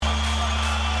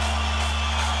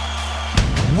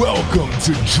Welcome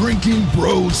to Drinking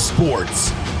Bros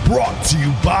Sports, brought to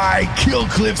you by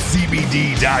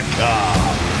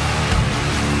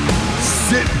KillcliffCBD.com.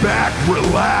 Sit back,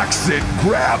 relax, and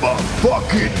grab a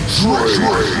fucking drink.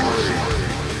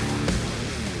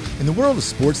 In the world of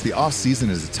sports, the off-season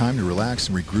is a time to relax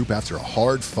and regroup after a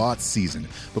hard-fought season.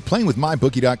 But playing with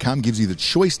MyBookie.com gives you the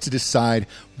choice to decide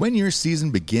when your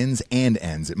season begins and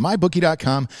ends. At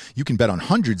MyBookie.com, you can bet on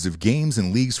hundreds of games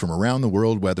and leagues from around the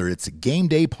world, whether it's a game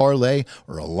day parlay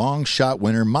or a long shot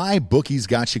winner. MyBookie's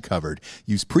got you covered.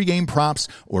 Use pregame props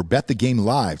or bet the game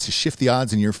live to shift the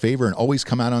odds in your favor and always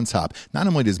come out on top. Not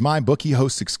only does MyBookie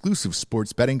host exclusive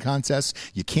sports betting contests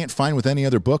you can't find with any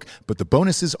other book, but the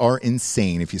bonuses are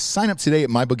insane. If you sign up today at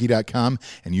MyBookie.com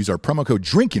and use our promo code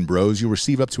DRINKINBROS, you'll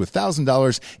receive up to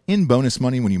 $1,000 in bonus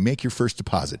money when you make your first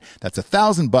deposit. That's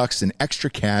 $1,000 in extra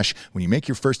cash when you make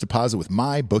your first deposit with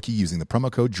MyBookie using the promo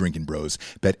code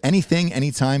DRINKINBROS. Bet anything,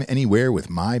 anytime, anywhere with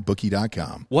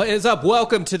MyBookie.com. What is up?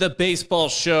 Welcome to the Baseball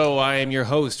Show. I am your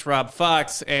host, Rob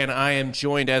Fox, and I am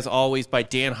joined, as always, by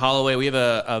Dan Holloway. We have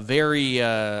a very,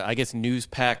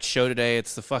 news-packed show today.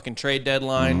 It's the fucking trade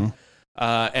deadline.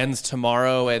 Ends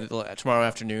tomorrow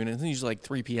afternoon. It's usually like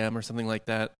 3 p.m. or something like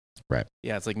that. Right.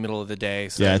 Yeah, it's like middle of the day.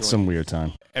 So yeah, it's some weird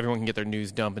time. Everyone can get their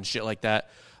news dump and shit like that.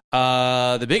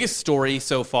 The biggest story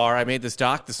so far, I made this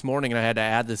doc this morning and I had to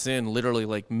add this in literally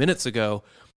like minutes ago.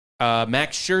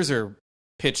 Max Scherzer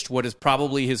pitched what is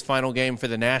probably his final game for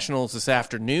the Nationals this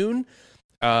afternoon.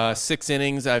 6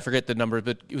 innings, I forget the number,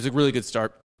 but it was a really good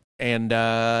start. And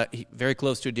very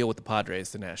close to a deal with the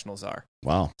Padres, the Nationals are.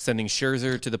 Wow. Sending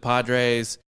Scherzer to the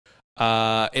Padres.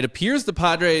 It appears the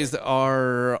Padres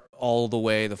are all the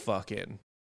way the fuck in.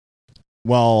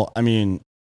 Well, I mean,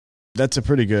 that's a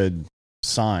pretty good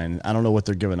sign. I don't know what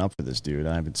they're giving up for this dude.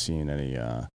 I haven't seen any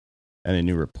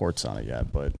new reports on it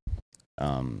yet, but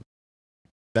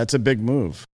that's a big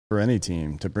move for any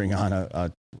team to bring on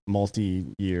a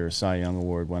multi-year Cy Young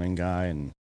Award winning guy,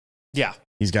 and yeah,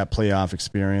 he's got playoff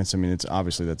experience. I mean, it's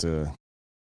obviously that's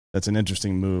an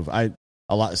interesting move.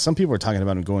 Some people are talking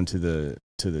about him going to the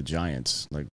Giants.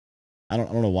 Like, I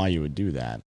don't know why you would do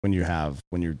that when your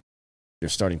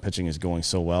starting pitching is going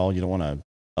so well. You don't want to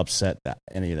upset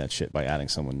any of that shit by adding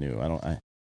someone new.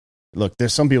 Look,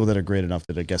 there's some people that are great enough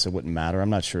that I guess it wouldn't matter. I'm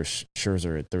not sure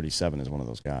Scherzer at 37 is one of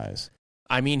those guys.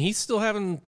 I mean, he's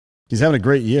having a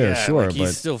great year, sure, like he's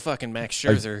but still fucking Max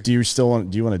Scherzer. Like,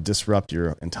 do you want to disrupt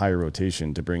your entire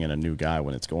rotation to bring in a new guy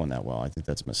when it's going that well? I think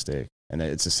that's a mistake, and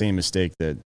it's the same mistake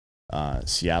that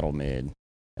Seattle made,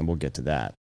 and we'll get to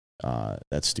that.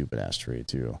 That stupid ass trade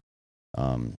too.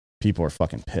 People are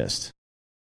fucking pissed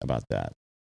about that.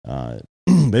 But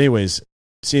anyways,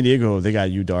 San Diego, they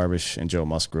got Yu Darvish and Joe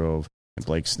Musgrove and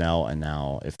Blake Snell, and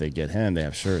now if they get him, they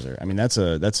have Scherzer. I mean, that's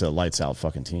a lights out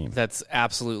fucking team. That's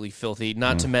absolutely filthy.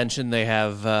 Not to mention they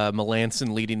have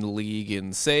Melanson leading the league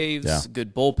in saves. Yeah.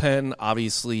 Good bullpen.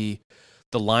 Obviously,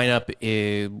 the lineup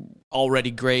is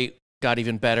already great. Got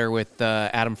even better with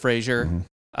Adam Frazier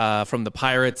from the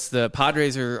Pirates. The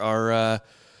Padres are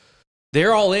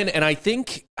they're all in, and I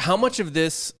think how much of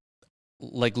this,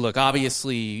 like, look,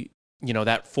 obviously, you know,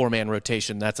 that 4-man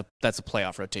rotation, that's a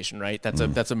playoff rotation, right? That's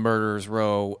a murderer's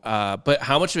row. But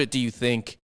how much of it do you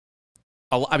think?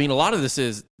 I mean, a lot of this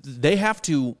is they have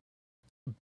to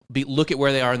look at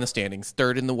where they are in the standings,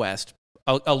 third in the West,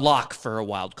 a lock for a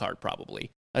wild card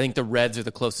probably. I think the Reds are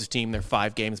the closest team; they're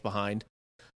 5 games behind.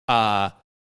 But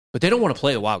they don't want to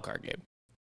play the wild card game.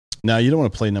 No, you don't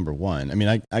want to play number 1. I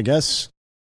mean, I guess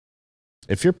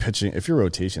if your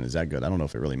rotation is that good, I don't know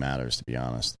if it really matters, to be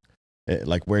honest.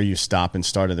 Like where you stop and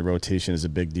start of the rotation is a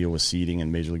big deal with seeding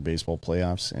in Major League Baseball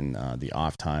playoffs and the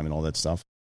off time and all that stuff.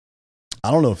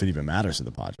 I don't know if it even matters to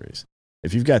the Padres.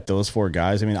 If you've got those 4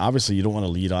 guys, I mean, obviously you don't want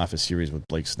to lead off a series with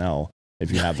Blake Snell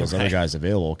if you have those other guys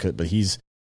available. But he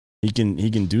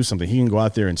can do something. He can go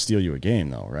out there and steal you a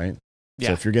game, though, right? Yeah.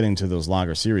 So if you're getting to those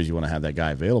longer series, you want to have that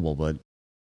guy available. But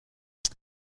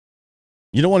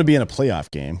you don't want to be in a playoff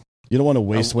game. You don't want to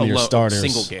waste one of your starters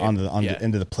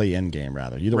into the play-in game.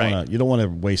 Rather, you don't want to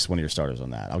waste one of your starters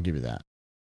on that. I'll give you that.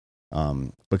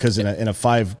 Because in a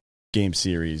 5-game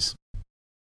series,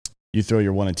 you throw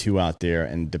your 1 and 2 out there,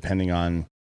 and depending on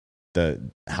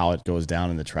how it goes down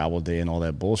in the travel day and all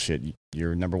that bullshit,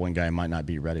 your number 1 guy might not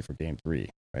be ready for game 3,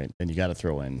 right? And you got to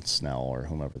throw in Snell or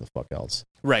whomever the fuck else,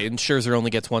 right? And Scherzer only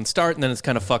gets 1 start, and then it's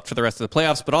kind of fucked for the rest of the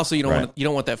playoffs. But also, you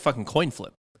don't want that fucking coin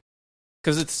flip.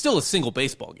 Because it's still a single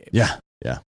baseball game. Yeah.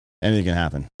 Anything can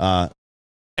happen. And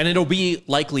it'll be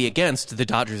likely against the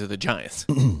Dodgers or the Giants,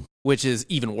 which is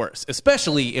even worse,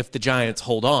 especially if the Giants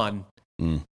hold on.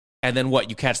 And then what?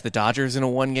 You catch the Dodgers in a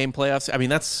 1-game playoffs? I mean,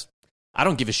 that's I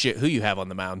don't give a shit who you have on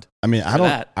the mound. I mean,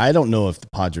 that. I don't know if the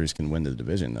Padres can win the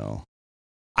division though.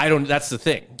 I don't. That's the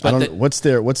thing. But what's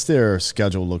their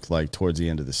schedule look like towards the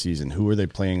end of the season? Who are they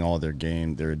playing all their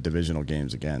divisional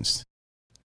games against?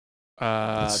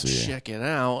 Check it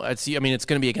out. Let's see. I mean, it's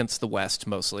going to be against the West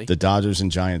mostly. The Dodgers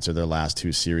and Giants are their last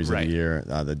two series Right. of the year.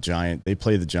 They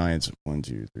play the Giants 1,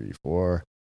 2, 3, 4.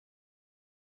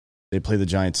 They play the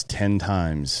Giants 10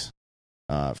 times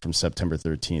from September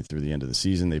 13th through the end of the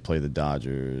season. They play the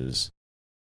Dodgers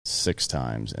 6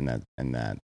 times, and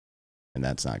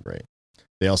that's not great.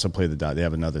 They also play they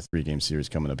have another 3-game series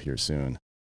coming up here soon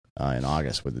in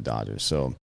August with the Dodgers.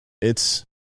 So they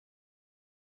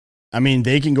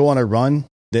can go on a run.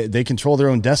 They control their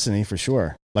own destiny for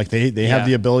sure. Like they have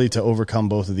the ability to overcome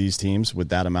both of these teams with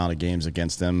that amount of games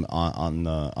against them on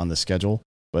the schedule.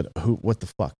 But what the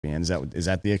fuck, man? Is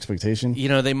that the expectation?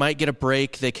 They might get a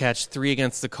break. They catch 3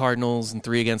 against the Cardinals and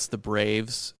 3 against the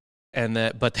Braves,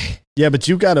 but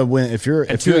you've got to win if you're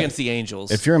 2 against the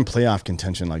Angels. If you're in playoff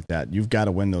contention like that, you've got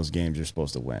to win those games you're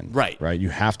supposed to win. Right. You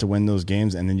have to win those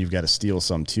games, and then you've got to steal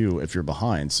some too if you're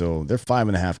behind. So they're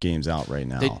 5.5 games out right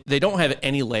now. They don't have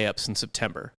any layups in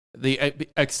September. They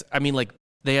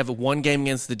have 1 game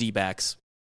against the D-backs,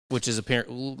 which is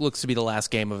looks to be the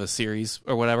last game of a series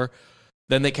or whatever.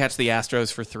 Then they catch the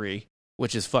Astros for 3,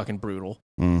 which is fucking brutal.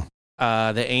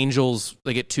 The Angels,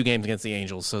 they get 2 games against the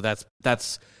Angels, so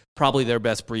that's probably their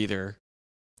best breather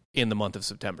in the month of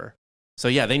September. So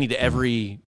yeah, they need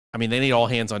they need all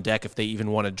hands on deck if they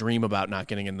even want to dream about not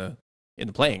getting in the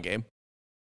playing game.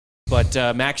 But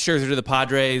Max Scherzer to the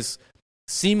Padres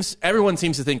everyone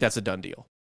seems to think that's a done deal.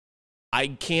 I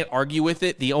can't argue with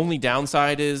it. The only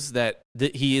downside is that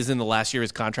he is in the last year of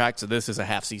his contract, so this is a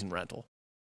half-season rental.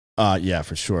 Yeah,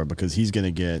 for sure, because he's going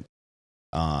to get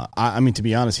to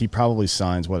be honest, he probably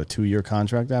signs, a 2-year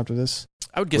contract after this?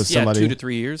 I would guess, 2 to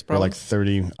 3 years, probably. Or like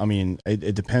 30. I mean,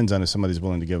 it depends on if somebody's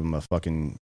willing to give him a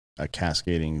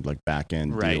cascading,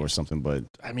 back-end deal or something, but...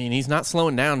 I mean, he's not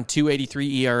slowing down.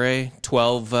 2.83 ERA,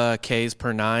 12 Ks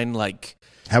per 9,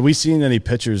 Have we seen any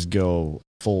pitchers go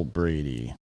full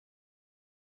Brady?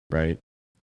 Right?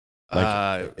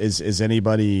 Has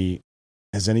anybody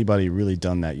really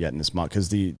done that yet in this month?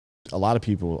 Because a lot of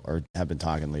people have been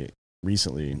talking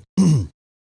recently.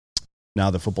 Now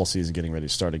the football season getting ready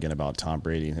to start again about Tom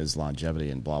Brady and his longevity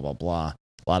and blah blah blah.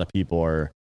 A lot of people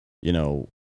are,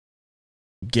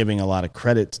 giving a lot of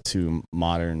credit to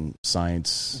modern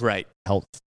science, right? Health,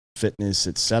 fitness,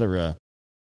 etc.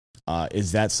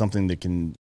 Is that something that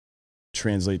can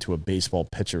translate to a baseball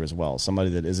pitcher as well?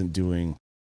 Somebody that isn't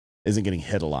getting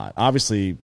hit a lot.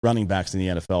 Obviously, running backs in the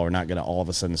NFL are not going to all of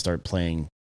a sudden start playing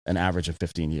an average of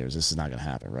 15 years. This is not going to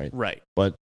happen, right? Right.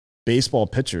 But baseball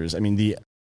pitchers,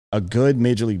 a good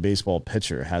Major League Baseball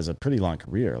pitcher has a pretty long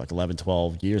career. 11,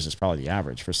 12 years is probably the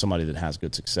average for somebody that has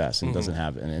good success and doesn't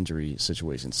have an injury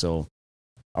situation. So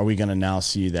are we going to now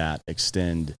see that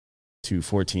extend to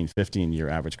 14, 15-year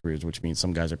average careers, which means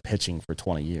some guys are pitching for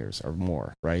 20 years or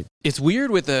more, right? It's weird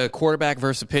with a quarterback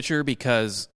versus a pitcher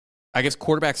because I guess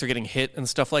quarterbacks are getting hit and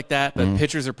stuff like that, but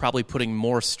pitchers are probably putting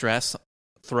more stress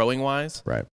throwing-wise.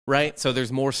 Right? So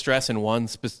there's more stress in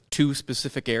two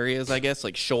specific areas, I guess,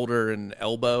 like shoulder and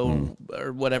elbow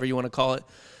or whatever you want to call it.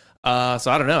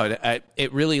 So I don't know.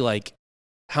 It really,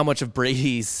 how much of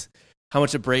Brady's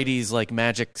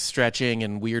magic stretching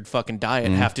and weird fucking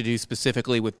diet have to do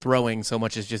specifically with throwing so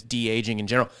much as just de-aging in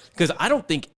general? Because I don't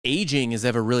think aging is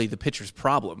ever really the pitcher's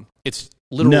problem. It's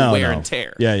literal wear and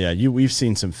tear. Yeah. We've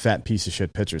seen some fat piece of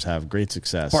shit pitchers have great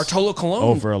success. Bartolo Colon.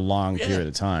 Over a long period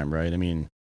of time, right?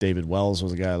 David Wells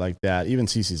was a guy like that. Even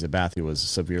CeCe Sabathia was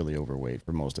severely overweight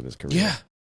for most of his career. Yeah.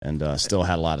 And still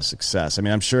had a lot of success.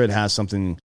 I'm sure it has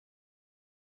something...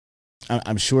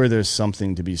 I'm sure there's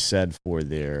something to be said for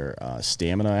their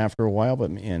stamina after a while, but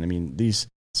man,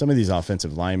 some of these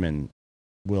offensive linemen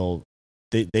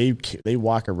they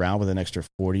walk around with an extra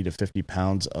 40 to 50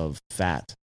 pounds of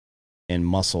fat and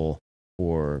muscle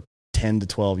for 10 to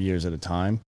 12 years at a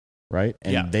time, right?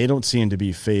 And they don't seem to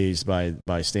be fazed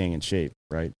by staying in shape,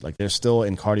 right? They're still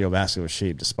in cardiovascular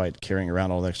shape despite carrying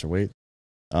around all the extra weight.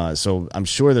 So I'm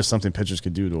sure there's something pitchers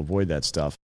could do to avoid that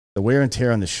stuff. The wear and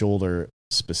tear on the shoulder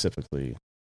specifically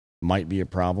might be a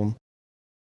problem.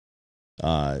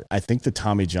 I think the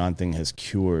Tommy John thing has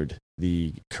cured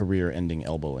the career-ending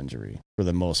elbow injury for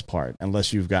the most part,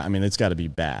 unless you've got, it's got to be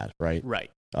bad, right? Right.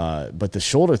 But the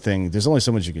shoulder thing, there's only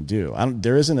so much you can do. I don't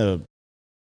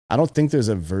think there's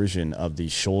a version of the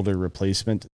shoulder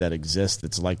replacement that exists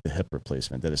that's like the hip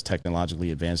replacement that is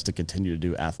technologically advanced to continue to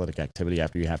do athletic activity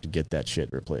after you have to get that shit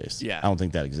replaced. Yeah. I don't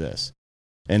think that exists.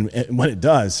 And when it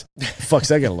does, fuck's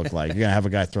that going to look like? You're going to have a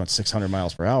guy throwing 600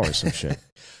 miles per hour or some shit.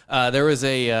 There was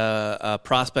a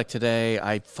prospect today.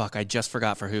 I just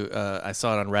forgot for who. I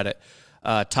saw it on Reddit.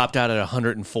 Topped out at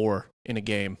 104 in a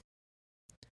game.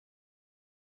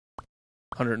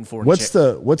 104.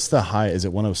 What's the high? Is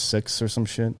it 106 or some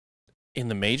shit? In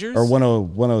the majors? Or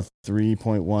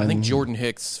 103.1? I think Jordan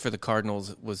Hicks for the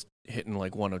Cardinals was hitting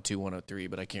like 102, 103,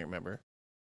 but I can't remember.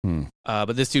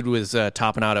 But this dude was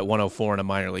topping out at 104 in a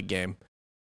minor league game.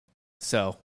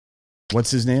 So,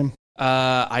 what's his name?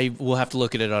 I will have to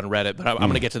look at it on Reddit, but I'm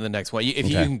going to get to the next one. If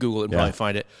you can Google it and probably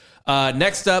find it.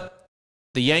 Next up,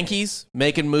 the Yankees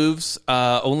making moves.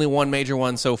 Only one major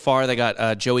one so far. They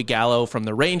got Joey Gallo from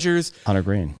the Rangers. Hunter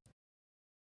Green.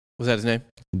 Was that his name?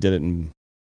 He did it in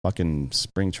fucking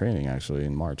spring training, actually,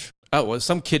 in March. Oh, well,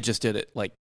 some kid just did it.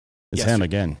 Like, it's yesterday. him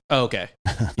again. Oh, okay.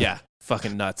 Yeah,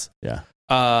 fucking nuts. Yeah.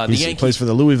 The Yankees plays for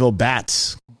the Louisville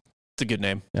Bats. It's a good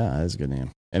name. Yeah, that's a good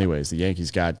name. Anyways, the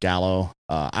Yankees got Gallo.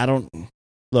 If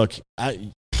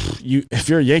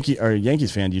you're a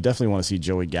Yankees fan, you definitely want to see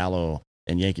Joey Gallo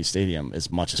in Yankee Stadium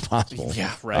as much as possible.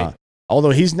 Yeah, right.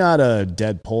 Although he's not a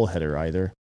dead pull hitter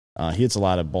either. He hits a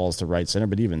lot of balls to right center,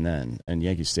 but even then, in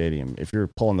Yankee Stadium, if you're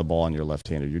pulling the ball on your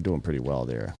left-hander, you're doing pretty well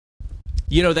there.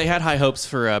 You know, they had high hopes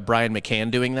for Brian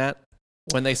McCann doing that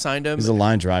when they signed him. He's a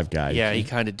line drive guy. Yeah, he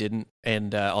kind of didn't.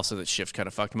 And also the shift kind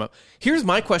of fucked him up. Here's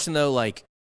my question, though. Like,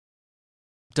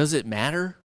 does it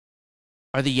matter?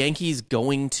 Are the Yankees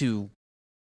going to,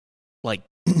 like,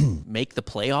 make the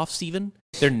playoffs even?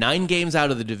 They're 9 games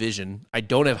out of the division. I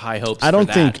don't have high hopes I don't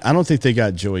for that. think they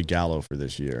got Joey Gallo for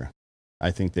this year.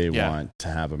 I think they want to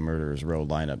have a Murderers Row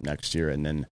lineup next year and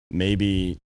then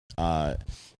maybe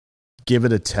give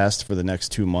it a test for the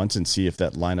next 2 months and see if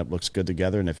that lineup looks good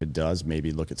together. And if it does,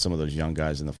 maybe look at some of those young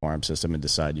guys in the farm system and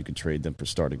decide you can trade them for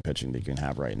starting pitching that you can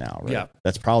have right now. Right? Yeah.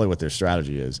 That's probably what their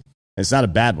strategy is. And it's not a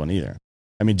bad one either.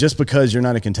 I mean, just because you're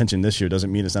not in contention this year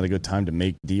doesn't mean it's not a good time to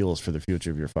make deals for the future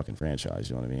of your fucking franchise.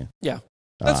 You know what I mean? Yeah.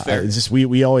 That's fair. It's just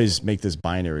we always make this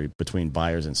binary between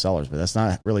buyers and sellers, but that's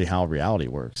not really how reality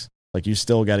works. Like, you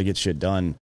still got to get shit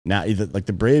done now. Either, like,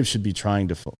 the Braves should be trying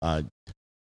to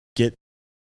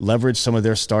leverage some of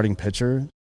their starting pitcher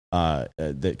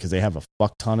because they have a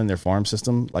fuck ton in their farm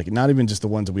system. Like, not even just the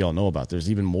ones that we all know about.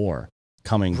 There's even more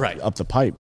coming up the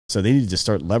pipe. So they need to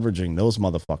start leveraging those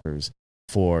motherfuckers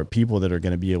for people that are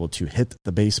going to be able to hit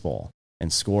the baseball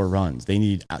and score runs. They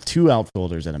need 2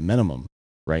 outfielders at a minimum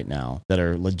right now that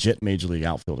are legit major league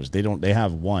outfielders. They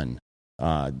have one,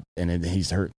 and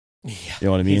he's hurt. Yeah. You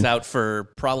know what I mean? He's out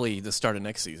for probably the start of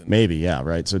next season. Maybe, yeah,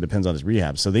 right. So it depends on his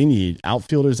rehab. So they need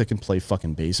outfielders that can play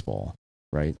fucking baseball,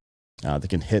 right? That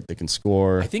can hit, that can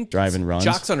score, I think drive and runs.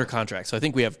 Jock's under contract, so I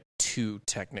think we have 2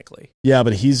 technically. Yeah,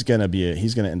 but he's gonna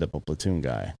end up a platoon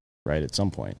guy, right? At some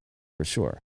point, for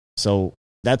sure. So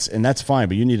that's fine,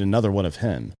 but you need another one of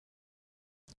him.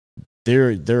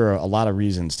 There are a lot of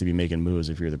reasons to be making moves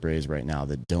if you're the Braves right now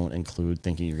that don't include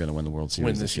thinking you're going to win the World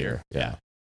Series this year. Yeah.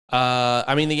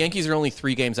 I mean, the Yankees are only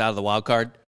 3 games out of the wild card,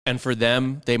 and for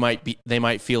them, they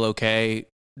might feel okay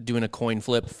doing a coin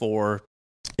flip for.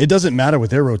 It doesn't matter with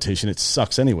their rotation; it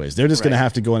sucks anyways. They're just going to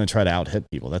have to go in and try to out hit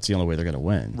people. That's the only way they're going to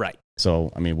win. Right.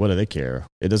 So, I mean, what do they care?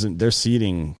 It doesn't. They're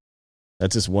seeding.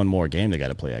 That's just one more game they got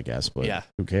to play, I guess. But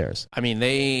who cares? I mean,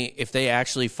 if they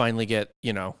actually finally get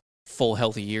full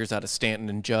healthy years out of Stanton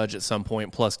and Judge at some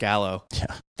point, plus Gallo. Yeah.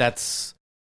 That's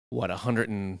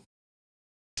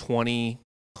 120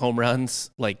 home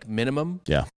runs, like, minimum.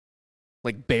 Yeah.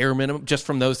 Like, bare minimum, just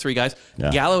from those 3 guys.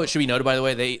 Yeah. Gallo, it should be noted, by the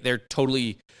way, they're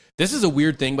totally. This is a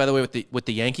weird thing, by the way, with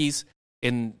the Yankees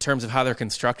in terms of how they're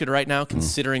constructed right now,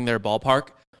 considering their ballpark.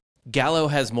 Gallo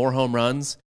has more home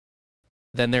runs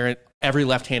than every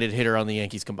left-handed hitter on the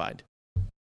Yankees combined.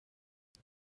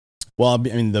 Well, I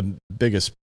mean, the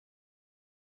biggest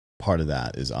part of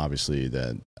that is obviously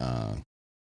that the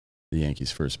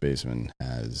Yankees' first baseman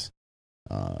has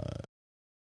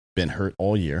been hurt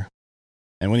all year,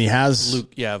 and when he has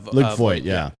Luke Voit,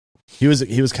 he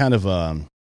was kind of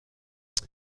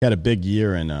he had a big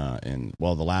year in the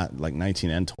last, like, 19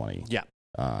 and 20. Yeah,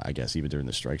 I guess even during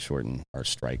the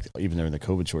even during the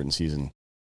COVID shortened season,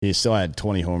 he still had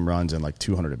 20 home runs and like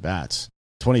 200 at bats,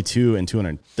 22 and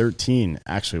 213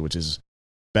 actually, which is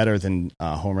better than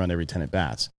home run every 10 at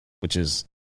bats. Which is,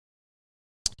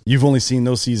 you've only seen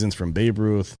those seasons from Babe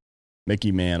Ruth,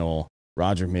 Mickey Mantle,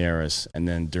 Roger Maris, and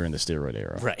then during the steroid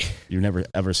era. Right. You've never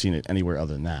ever seen it anywhere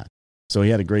other than that. So he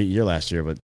had a great year last year,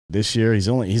 but this year he's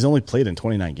only played in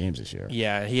 29 games this year.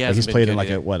 Yeah, he has. He's played in like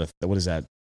what is that?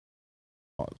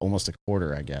 Almost a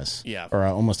quarter, I guess. Yeah. Or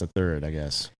almost a third, I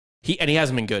guess. he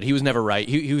hasn't been good. He was never right.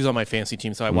 He was on my fantasy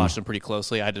team, so I watched him pretty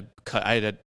closely. I had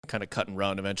to kind of cut and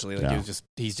run eventually. Like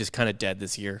he's just kind of dead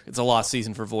this year. It's a lost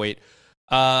season for Voit.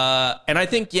 And I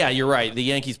think, yeah, you're right. The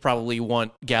Yankees probably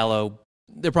want Gallo.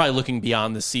 They're probably looking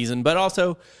beyond this season, but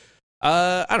also,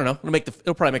 I don't know.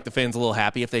 It'll probably make the fans a little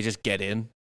happy if they just get in,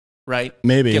 right?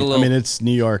 Maybe. I mean, it's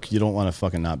New York. You don't want to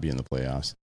fucking not be in the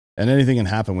playoffs. And anything can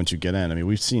happen once you get in. I mean,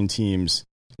 we've seen teams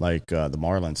like the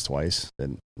Marlins twice that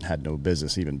had no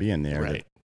business even being there, right,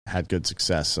 that had good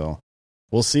success. So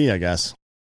we'll see, I guess.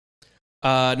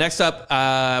 Next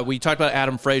up, we talked about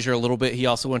Adam Frazier a little bit. He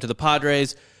also went to the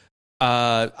Padres.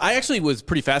 I actually was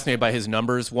pretty fascinated by his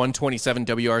numbers. 127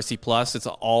 WRC plus. It's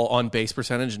all on base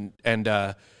percentage,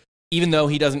 and even though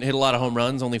he doesn't hit a lot of home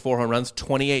runs, only 4 home runs,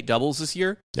 28 doubles this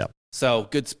year. Yep. So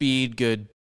good speed, good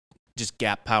just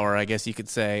gap power, I guess you could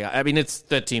say. I mean,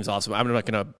 that team's awesome. I'm not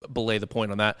going to belay the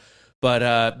point on that,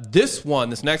 but this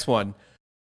next one,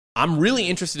 I'm really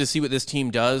interested to see what this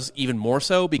team does. Even more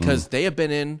so because they have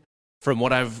been in, from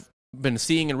what I've been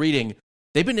seeing and reading.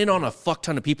 They've been in on a fuck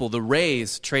ton of people. The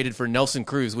Rays traded for Nelson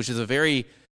Cruz, which is a very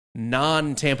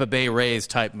non-Tampa Bay Rays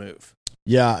type move.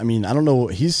 Yeah, I mean, I don't know.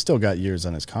 He's still got years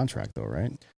on his contract, though,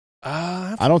 right?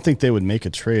 I don't think they would make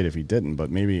a trade if he didn't, but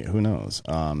maybe, who knows?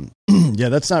 Yeah,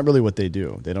 that's not really what they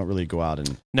do. They don't really go out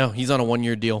and... No, he's on a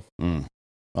 1-year deal.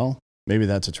 Well, maybe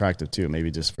that's attractive, too. Maybe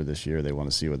just for this year they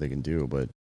want to see what they can do, but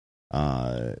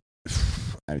I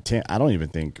don't even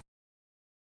think...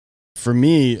 For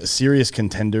me, serious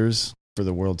contenders for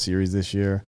the World Series this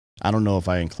year, I don't know if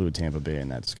I include Tampa Bay in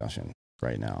that discussion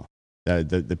right now.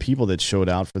 The people that showed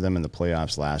out for them in the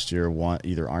playoffs last year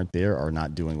either aren't there or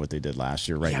not doing what they did last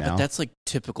year now. Yeah, but that's like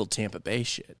typical Tampa Bay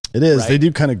shit. It is. Right? They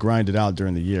do kind of grind it out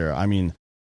during the year. I mean,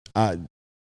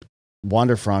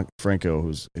 Wander Franco,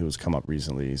 who's come up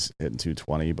recently, he's hitting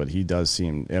 220, but he does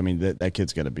seem, I mean, that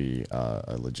kid's going to be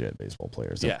a legit baseball player.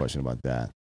 There's no question about that.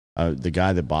 The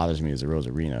guy that bothers me is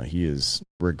Rosarino. He has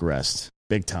regressed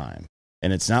big time.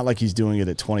 And it's not like he's doing it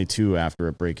at 22 after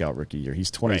a breakout rookie year.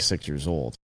 He's 26 years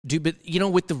old. Dude, but,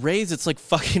 with the Rays, it's like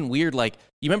fucking weird. Like,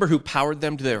 you remember who powered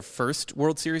them to their first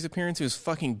World Series appearance? It was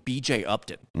fucking B.J.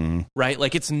 Upton, right?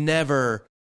 Like, it's never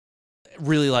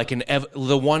really like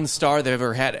the one star they've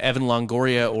ever had, Evan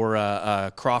Longoria or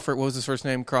Crawford. What was his first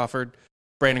name?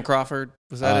 Brandon Crawford?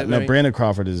 Was that it? No, Brandon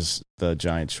Crawford is the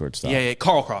Giants shortstop. Yeah,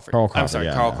 Carl Crawford. I'm sorry,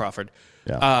 Carl Crawford.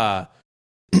 Yeah.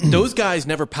 Those guys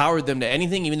never powered them to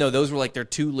anything, even though those were like their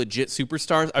 2 legit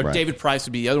superstars. Right. David Price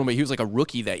would be the other one, but he was like a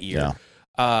rookie that year.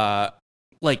 Yeah.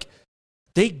 Like,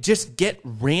 they just get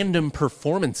random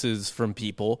performances from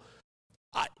people.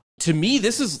 To me,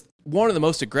 this is one of the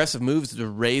most aggressive moves the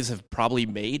Rays have probably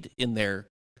made in their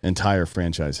entire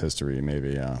franchise history,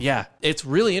 maybe. Yeah, it's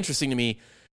really interesting to me,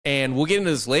 and we'll get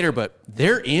into this later, but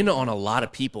they're in on a lot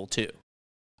of people too.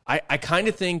 I kind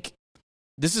of think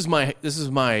this is my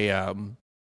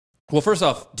well, first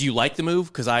off, do you like the move?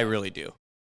 Because I really do.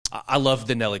 I love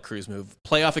the Nelly Cruz move.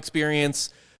 Playoff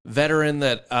experience, veteran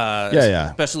that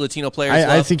especially Latino players love.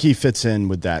 I think he fits in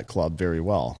with that club very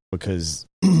well because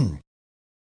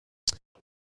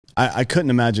I couldn't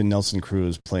imagine Nelson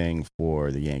Cruz playing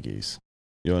for the Yankees.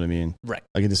 You know what I mean? Right.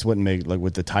 Like, it just wouldn't make, like,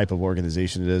 with the type of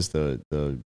organization it is, the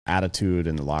attitude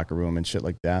in the locker room and shit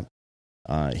like that.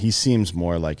 He seems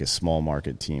more like a small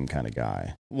market team kind of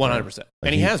guy. 100%. Like,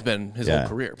 and he has been his whole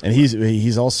career. And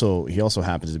he also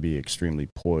happens to be extremely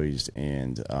poised,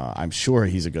 and I'm sure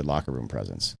he's a good locker room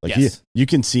presence. Like, you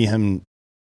can see him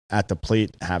at the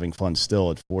plate having fun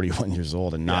still at 41 years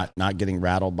old and not getting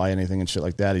rattled by anything and shit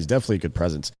like that. He's definitely a good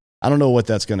presence. I don't know what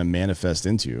that's going to manifest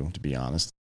into, to be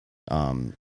honest.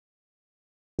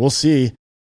 We'll see.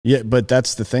 Yeah, but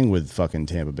that's the thing with fucking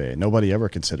Tampa Bay. Nobody ever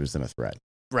considers them a threat.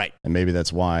 Right. And maybe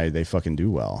that's why they fucking do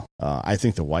well. I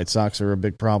think the White Sox are a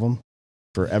big problem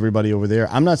for everybody over there.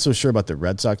 I'm not so sure about the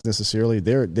Red Sox necessarily.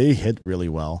 They hit really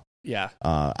well. Yeah.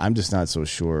 I'm just not so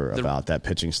sure about that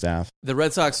pitching staff. The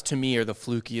Red Sox, to me, are the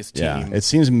flukiest team. Yeah, it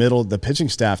seems middle. The pitching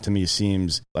staff, to me,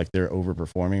 seems like they're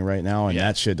overperforming right now, and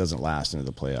that shit doesn't last into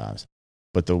the playoffs.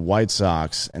 But the White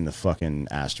Sox and the fucking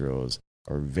Astros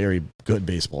are very good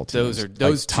baseball teams.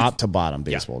 Those like top to bottom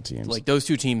baseball teams. Like, those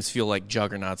two teams feel like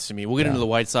juggernauts to me. We'll get into the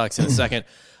White Sox in a second.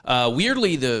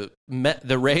 Weirdly, the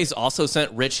Rays also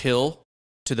sent Rich Hill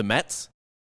to the Mets,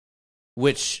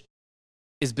 which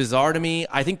is bizarre to me.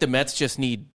 I think the Mets just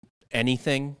need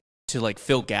anything to, like,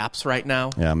 fill gaps right now.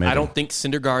 Yeah, maybe. I don't think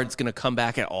Syndergaard's going to come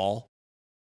back at all.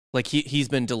 Like, he's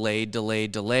been delayed.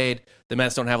 The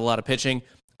Mets don't have a lot of pitching.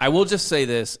 I will just say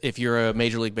this: if you're a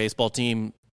Major League Baseball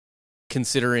team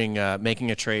considering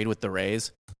making a trade with the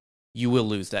Rays, you will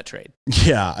lose that trade.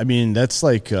 Yeah, I mean, that's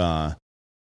like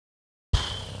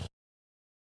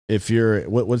if you're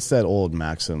what's that old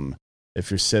maxim? If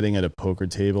you're sitting at a poker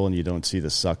table and you don't see the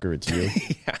sucker, it's you.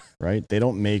 Yeah. Right? They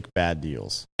don't make bad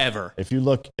deals Ever. If you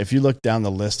look down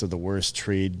the list of the worst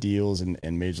trade deals in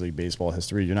Major League Baseball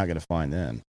history, you're not going to find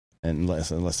them unless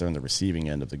they're on the receiving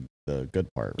end of the good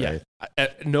part, right? Yeah.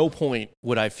 At no point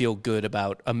would I feel good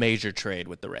about a major trade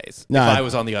with the Rays No, if I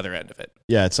was on the other end of it.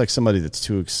 Yeah, it's like somebody that's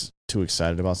too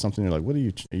excited about something. You're like, what are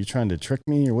you trying to trick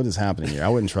me, or what is happening here? I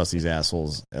wouldn't trust these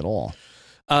assholes at all.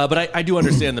 But I do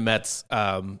understand the Mets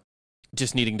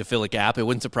just needing to fill a gap. It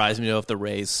wouldn't surprise me, though, if the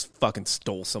Rays fucking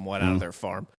stole someone out of their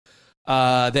farm.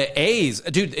 The A's,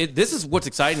 dude, this is what's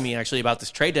exciting me, actually, about this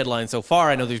trade deadline so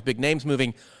far. I know there's big names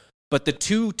moving, but the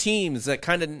two teams that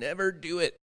kind of never do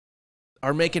it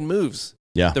are making moves.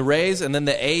 Yeah. The Rays and then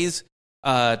the A's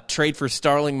trade for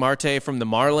Starling Marte from the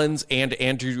Marlins and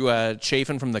Andrew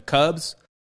Chafin from the Cubs.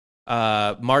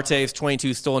 Marte's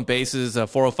 22 stolen bases,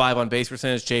 405 on base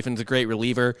percentage. Chafin's a great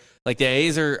reliever. Like, the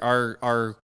A's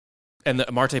are and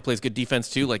the Marte plays good defense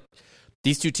too. Like,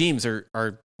 these two teams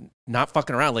are not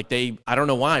fucking around. Like, I don't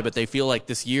know why, but they feel like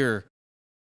this year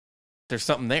there's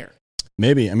something there.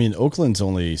 Maybe. I mean, Oakland's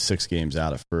only 6 games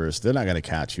out of first. They're not going to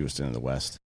catch Houston in the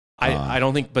West. I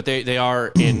don't think, but they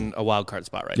are in a wild card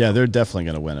spot right now. Yeah, they're definitely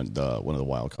going to win one of the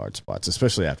wild card spots,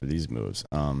 especially after these moves.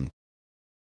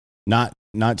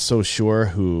 Not so sure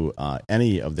who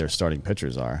any of their starting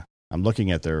pitchers are. I'm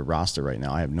looking at their roster right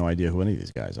now. I have no idea who any of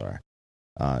these guys are.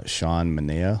 Sean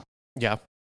Manaea. Yeah.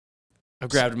 I've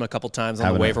grabbed him a couple times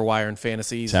on the waiver wire in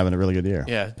fantasies. He's having a really good year.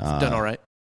 Yeah, it's done all right.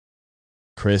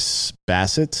 Chris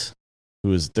Bassett,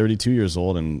 who is 32 years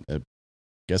old, and I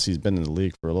guess he's been in the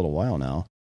league for a little while now.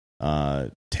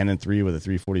 10-3 with a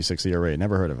 3.46 ERA.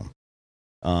 Never heard of him.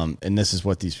 And this is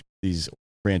what these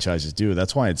franchises do.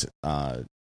 That's why it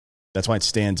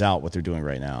stands out what they're doing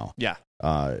right now. Yeah.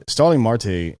 Starling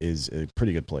Marte is a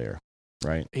pretty good player,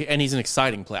 right? And he's an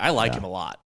exciting player. I like him a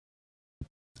lot.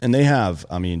 And they have,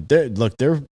 I mean,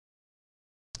 the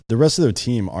rest of their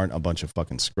team aren't a bunch of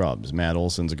fucking scrubs. Matt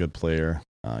Olson's a good player.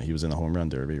 He was in the home run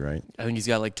derby, right? I think he's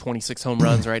got like 26 home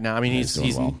runs right now. I mean, he's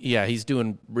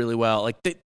doing really well. Like,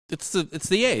 it's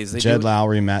the A's. Jed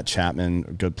Lowry, Matt Chapman,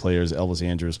 good players. Elvis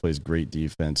Andrus plays great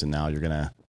defense, and now you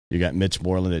got Mitch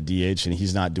Moreland at DH, and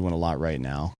he's not doing a lot right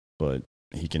now, but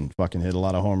he can fucking hit a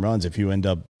lot of home runs. If you end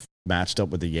up matched up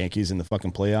with the Yankees in the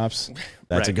fucking playoffs,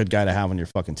 that's a good guy to have on your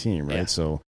fucking team, right? Yeah.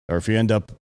 So, or if you end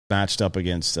up matched up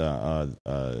against, I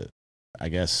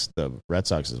guess the Red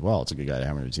Sox as well, it's a good guy to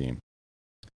have on your team.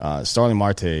 Starling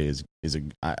Marte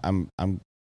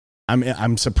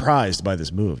I'm surprised by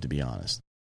this move, to be honest.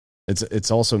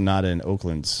 It's also not in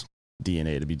Oakland's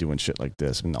DNA to be doing shit like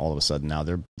this. I mean, all of a sudden now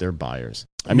they're buyers.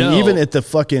 I mean, even at the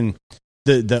fucking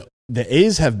the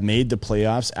A's have made the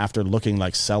playoffs after looking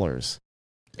like sellers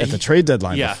at the trade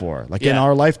deadline before, in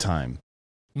our lifetime.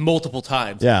 Multiple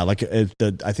times. Yeah, like I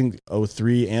think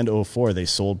 03 and 04 they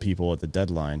sold people at the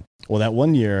deadline. Well, that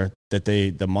one year that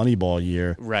the Moneyball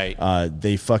year, right?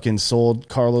 They fucking sold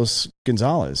Carlos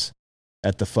Gonzalez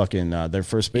at the fucking their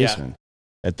first baseman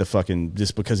at the fucking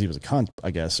just because he was a cunt,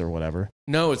 I guess, or whatever.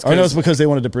 No, it's because they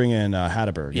wanted to bring in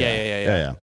Hatterberg.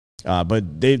 Yeah.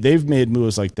 But they've made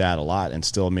moves like that a lot and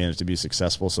still managed to be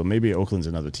successful. So maybe Oakland's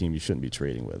another team you shouldn't be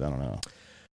trading with. I don't know.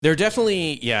 They're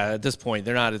definitely, at this point,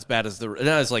 they're not as bad as not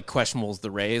as like questionable as the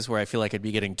Rays, where I feel like I'd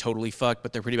be getting totally fucked,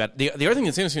 but they're pretty bad. The other thing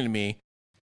that's interesting to me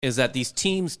is that these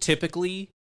teams typically,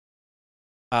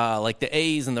 like the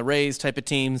A's and the Rays type of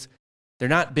teams, they're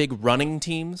not big running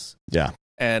teams. Yeah.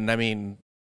 And I mean,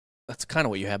 that's kind of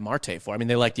what you have Marte for. I mean,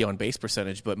 they like the on-base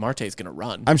percentage, but Marte's going to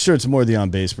run. I'm sure it's more the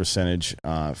on-base percentage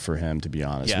for him, to be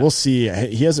honest. Yeah. We'll see.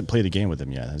 He hasn't played a game with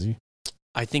them yet, has he?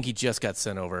 I think he just got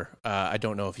sent over. I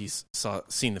don't know if he's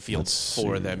seen the field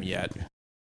for them yet.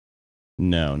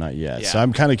 No, not yet. Yeah. So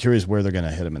I'm kind of curious where they're going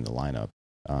to hit him in the lineup.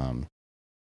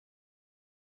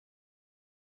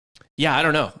 Yeah, I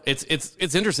don't know.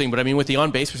 It's interesting, but I mean, with the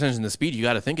on-base percentage and the speed, you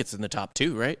got to think it's in the top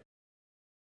 2, right?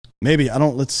 Maybe.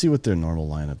 Let's see what their normal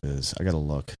lineup is. I got to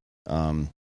look.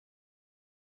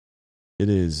 It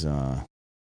is.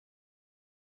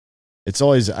 It's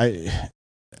always. I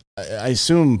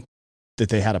assume that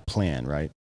they had a plan,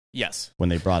 right? Yes. When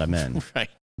they brought him in, right,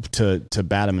 to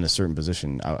bat him in a certain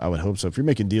position. I would hope so. If you're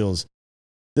making deals,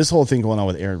 this whole thing going on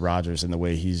with Aaron Rodgers and the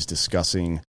way he's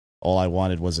discussing, all I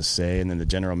wanted was a say, and then the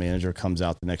general manager comes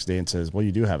out the next day and says, well,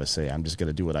 you do have a say. I'm just going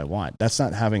to do what I want. That's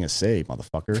not having a say,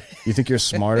 motherfucker. You think you're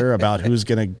smarter about who's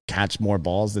going to catch more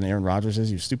balls than Aaron Rodgers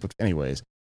is? You stupid. Anyways,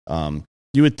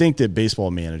 you would think that baseball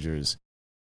managers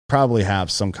probably have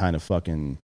some kind of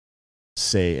fucking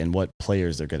say in what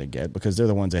players they're going to get because they're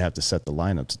the ones that have to set the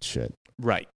lineups and shit.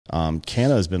 Right.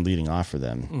 Canna has been leading off for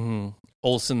them. Mm-hmm.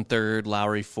 Olsen third,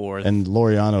 Lowry fourth. And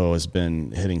Laureano has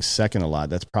been hitting second a lot.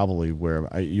 That's probably where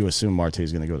you assume Marte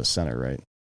is going to go to center, right?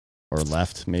 Or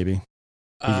left, maybe.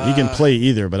 He can play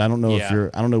either, but I don't know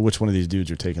I don't know which one of these dudes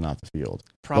you're taking off the field.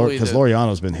 Probably because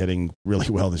Laureano's been hitting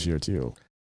really well this year too.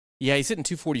 Yeah, he's hitting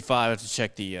 245. I have to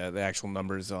check the actual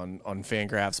numbers on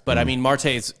Fangraphs. But I mean,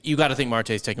 you got to think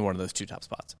Marte's taking one of those two top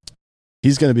spots.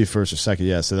 He's going to be first or second,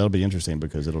 yeah. So that'll be interesting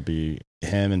because it'll be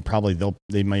him, and probably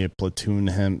they may platoon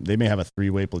him. They may have a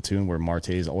 3-way platoon where Marte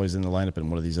is always in the lineup, and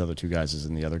one of these other two guys is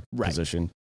in the other position.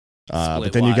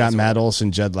 But then you got Matt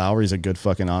Olson, Jed Lowry's a good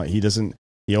fucking.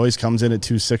 He always comes in at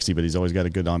 260, but he's always got a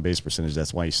good on base percentage.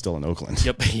 That's why he's still in Oakland.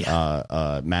 Yep.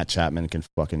 Yeah. Matt Chapman can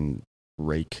fucking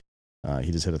rake.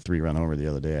 He just hit a 3-run homer the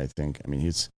other day, I think. I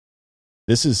mean,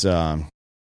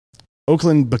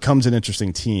 Oakland becomes an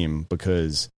interesting team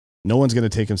because no one's going to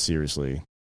take him seriously,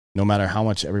 no matter how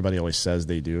much everybody always says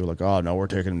they do. Like, oh, no, we're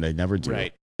taking him. They never do.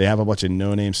 Right. They have a bunch of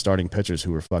no-name starting pitchers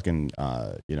who are fucking,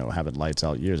 having lights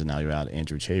out years, and now you add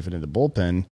Andrew Chafin in the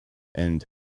bullpen, and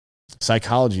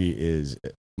psychology is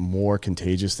more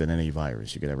contagious than any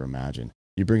virus you could ever imagine.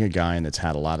 You bring a guy in that's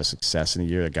had a lot of success in a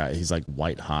year, he's like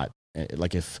white hot.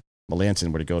 Like if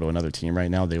Melanson were to go to another team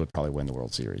right now, they would probably win the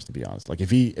World Series, to be honest. Like if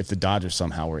the Dodgers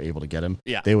somehow were able to get him,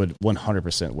 they would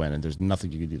 100% win, and there's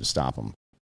nothing you can do to stop him.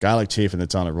 Guy like Chafin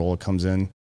that's on a roll comes in,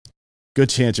 good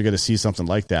chance you're going to see something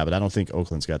like that, but I don't think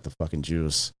Oakland's got the fucking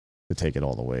juice to take it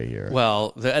all the way here.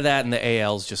 Well, that and the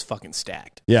AL is just fucking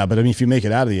stacked. Yeah, but I mean, if you make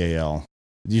it out of the AL,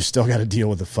 you still got to deal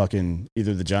with the fucking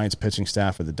either the Giants pitching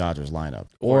staff or the Dodgers lineup,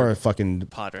 or fucking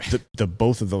Padres. The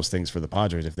both of those things for the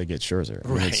Padres if they get Scherzer. I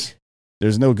mean, Right.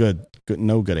 There's no good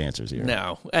answers here.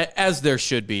 No, as there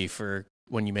should be for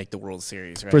when you make the World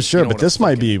Series, right? For sure, but this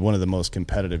might be one of the most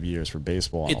competitive years for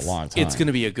baseball in a long time. It's going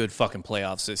to be a good fucking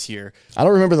playoffs this year. I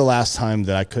don't remember the last time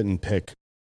that I couldn't pick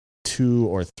 2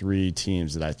 or 3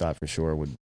 teams that I thought for sure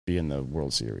would be in the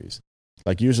World Series.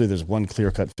 Like usually there's one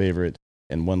clear-cut favorite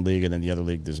in one league, and then the other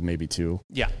league there's maybe 2.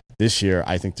 Yeah. This year,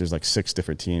 I think there's like 6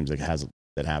 different teams that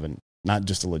haven't not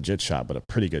just a legit shot, but a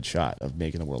pretty good shot of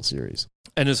making the World Series.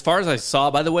 And as far as I saw,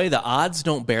 by the way, the odds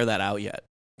don't bear that out yet.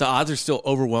 The odds are still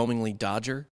overwhelmingly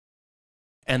Dodger.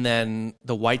 And then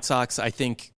the White Sox, I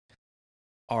think,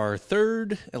 are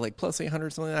third at like plus 800 or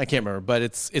something. I can't remember, but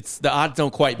it's the odds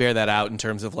don't quite bear that out in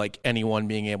terms of like anyone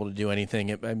being able to do anything.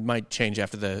 It might change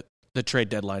after the trade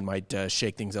deadline, might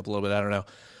shake things up a little bit. I don't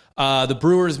know. The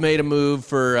Brewers made a move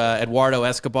for Eduardo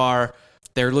Escobar.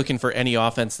 They're looking for any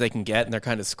offense they can get, and they're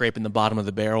kind of scraping the bottom of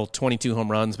the barrel. 22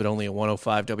 home runs, but only a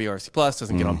 105 WRC+,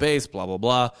 doesn't get on base, blah, blah,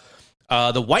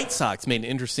 blah. The White Sox made an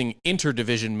interesting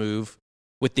interdivision move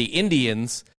with the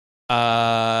Indians.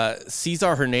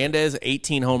 Cesar Hernandez,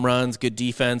 18 home runs, good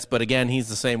defense, but again, he's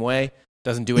the same way.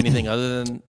 Doesn't do anything other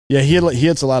than... Yeah, he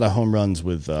hits a lot of home runs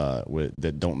with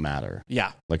that don't matter.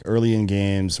 Yeah. Like early in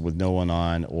games with no one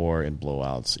on or in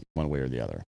blowouts, one way or the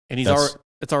other. And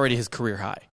it's already his career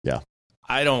high. Yeah.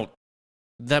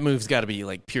 That move's got to be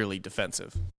like purely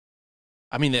defensive.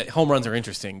 I mean, the home runs are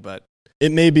interesting, but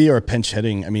it may be, or pinch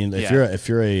hitting. I mean, if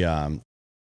you're an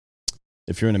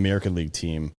American League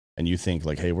team and you think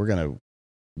like, hey, we're going to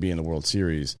be in the World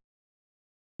Series,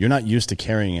 you're not used to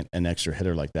carrying an extra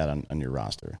hitter like that on your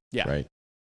roster. Yeah. Right.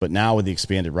 But now with the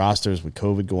expanded rosters, with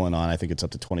COVID going on, I think it's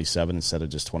up to 27 instead of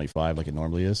just 25 like it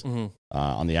normally is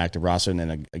on the active roster. And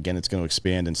then again, it's going to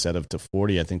expand instead of to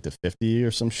 40, I think to 50 or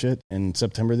some shit in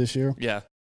September this year. Yeah.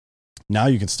 Now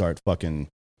you can start fucking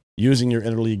using your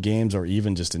interleague games, or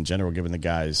even just in general, giving the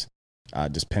guys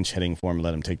just pinch hitting for him and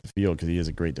let him take the field because he is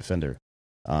a great defender.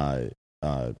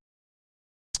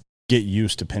 Get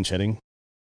used to pinch hitting.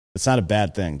 It's not a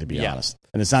bad thing, to be honest.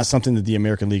 And it's not something that the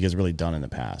American League has really done in the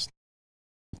past.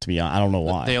 To be honest, I don't know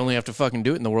why. They only have to fucking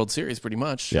do it in the World Series, pretty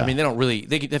much. Yeah. I mean, they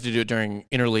have to do it during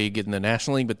interleague in the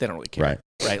National League, but they don't really care.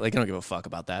 Right? Like, they don't give a fuck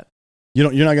about that.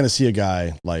 You're not going to see a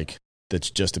guy like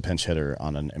that's just a pinch hitter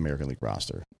on an American League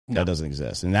roster. No. That doesn't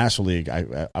exist. In the National League,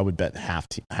 I would bet half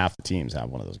the teams have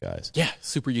one of those guys. Yeah,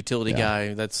 super utility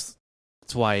guy. That's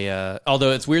why.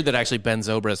 Although it's weird that actually Ben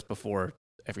Zobrist, before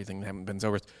everything that happened, Ben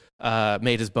Zobrist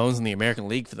made his bones in the American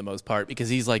League for the most part because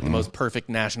he's like the most perfect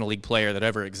National League player that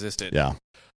ever existed. Yeah.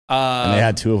 And they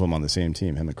had 2 of them on the same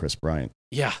team, him and Chris Bryant.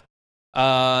 Yeah.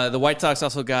 The White Sox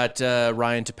also got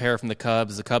Ryan Tepera from the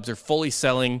Cubs. The Cubs are fully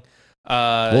selling.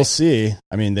 We'll see.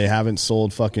 I mean, they haven't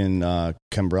sold fucking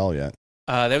Kimbrel yet.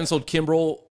 They haven't sold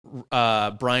Kimbrel,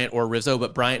 Bryant, or Rizzo,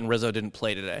 but Bryant and Rizzo didn't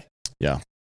play today. Yeah.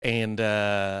 And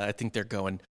I think they're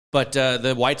going. But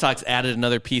the White Sox added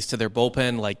another piece to their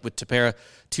bullpen, like with Tepera,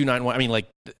 291. I mean, like,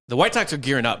 the White Sox are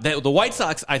gearing up. The White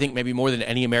Sox, I think, maybe more than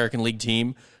any American League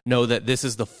team, know that this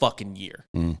is the fucking year.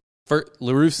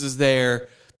 La Russa is there.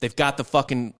 They've got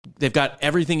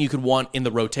everything you could want in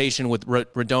the rotation with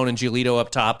Rodon and Giolito up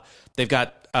top. They've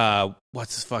got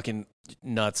what's his fucking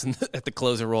nuts at the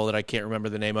closer role that I can't remember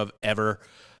the name of ever.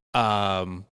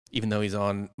 Even though he's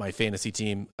on my fantasy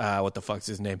team, what the fuck's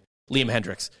his name? Liam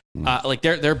Hendricks. Like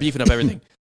they're beefing up everything.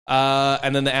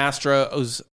 And then the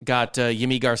Astros got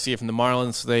Yimi Garcia from the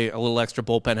Marlins, so they a little extra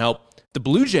bullpen help. The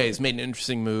Blue Jays made an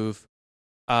interesting move.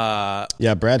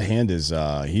 Yeah, Brad Hand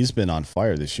he's been on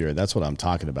fire this year. That's what I'm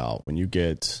talking about. When you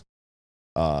get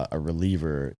a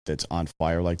reliever that's on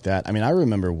fire like that. I mean, I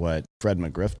remember what Fred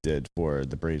McGriff did for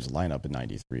the Braves lineup in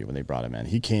 '93 when they brought him in.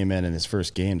 He came in his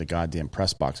first game, the goddamn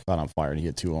press box caught on fire, and he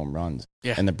hit 2 home runs.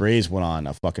 Yeah. And the Braves went on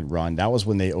a fucking run. That was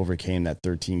when they overcame that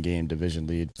 13-game division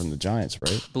lead from the Giants,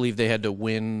 right? I believe they had to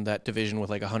win that division with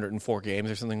like 104 games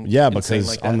or something. Yeah, because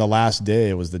like on the last day,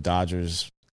 it was the Dodgers.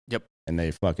 Yep. And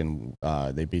they fucking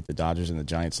they beat the Dodgers, and the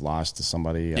Giants lost to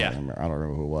somebody. Yeah. I don't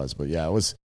remember who it was, but yeah,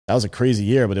 that was a crazy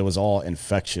year, but it was all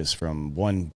infectious from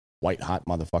one white hot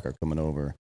motherfucker coming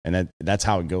over, and that's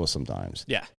how it goes sometimes.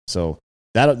 Yeah. So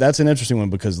that's an interesting one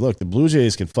because look, the Blue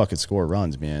Jays can fucking score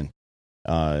runs, man.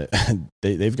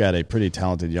 They've got a pretty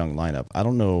talented young lineup. I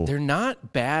don't know. They're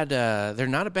not bad. They're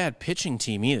not a bad pitching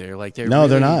team either. Like they're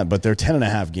not. But they're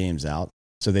 10.5 games out.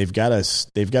 So they've got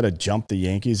to jump the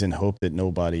Yankees and hope that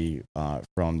nobody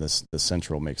from the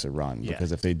Central makes a run. Yeah.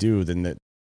 Because if they do, then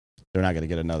they're not going to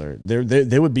get another.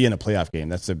 They would be in a playoff game.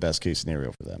 That's the best case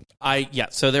scenario for them.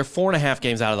 So they're 4.5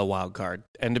 games out of the wild card.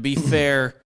 And to be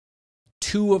fair,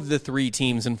 2 of the 3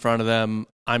 teams in front of them,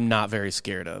 I'm not very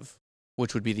scared of,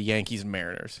 which would be the Yankees and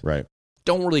Mariners. Right.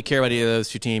 Don't really care about either of those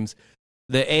 2 teams.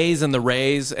 The A's and the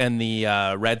Rays and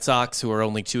the Red Sox, who are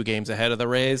only 2 games ahead of the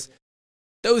Rays,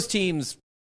 those teams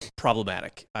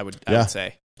problematic. I would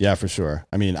say. Yeah, for sure.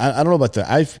 I mean, I don't know about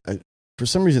for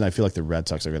some reason, I feel like the Red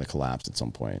Sox are going to collapse at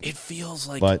some point. It feels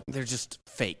like they're just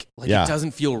fake. Like it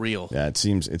doesn't feel real. Yeah, it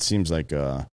seems like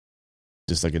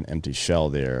just like an empty shell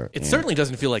there. It certainly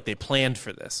doesn't feel like they planned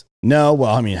for this. No,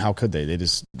 well, I mean, how could they?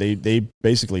 They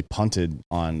basically punted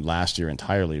on last year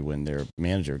entirely when their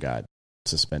manager got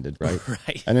suspended, right?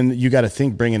 Right. And then you got to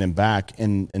think bringing him back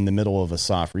in the middle of a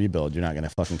soft rebuild. You're not going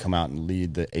to fucking come out and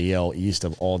lead the AL East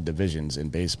of all divisions in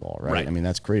baseball, right? I mean,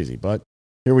 that's crazy. But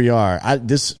here we are.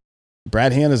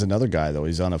 Brad Hand is another guy, though.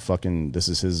 He's on a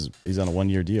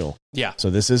 1-year deal. Yeah.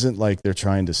 So this isn't like they're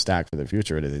trying to stack for the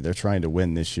future or anything. They're trying to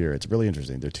win this year. It's really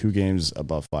interesting. They're 2 games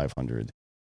above 500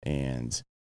 and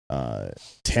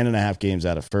 10.5 games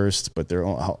out of first. But they're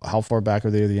how far back are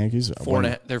they, the Yankees? They're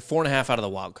 4.5 out of the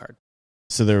wild card.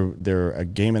 So they're a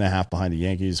game and a half behind the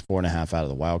Yankees, 4.5 out of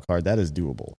the wild card. That is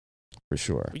doable for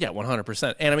sure. Yeah,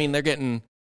 100%. And I mean, they're getting.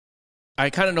 I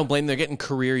kind of don't blame them. They're getting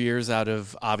career years out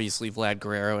of, obviously, Vlad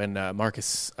Guerrero and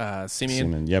Marcus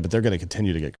Semien. Yeah, but they're going to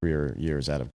continue to get career years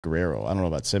out of Guerrero. I don't know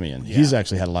about Semien. Yeah. He's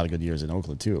actually had a lot of good years in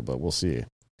Oakland, too, but we'll see.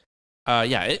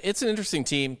 It's an interesting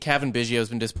team. Kevin Biggio's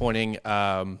been disappointing.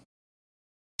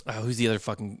 Who's the other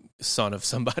fucking son of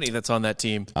somebody that's on that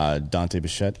team? Dante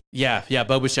Bichette. Yeah,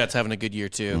 Bo Bichette's having a good year,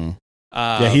 too.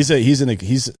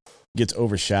 He gets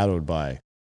overshadowed by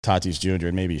Tatis Jr.,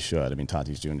 and maybe he should. I mean,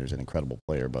 Tatis Jr. is an incredible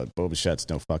player, but Bo Bichette's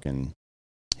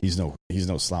he's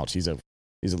no slouch. He's a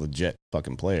legit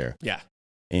fucking player. Yeah.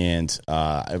 And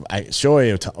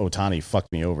Shohei Ohtani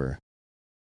fucked me over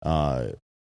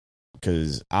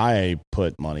because I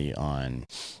put money on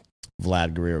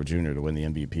Vlad Guerrero Jr. to win the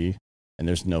MVP, and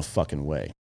there's no fucking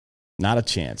way. Not a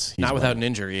chance. Not without an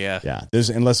injury, yeah. Yeah.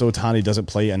 Unless Ohtani doesn't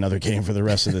play another game for the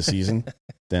rest of the season,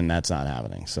 then that's not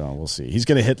happening. So we'll see. He's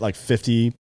going to hit like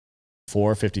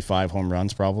 54, 55 home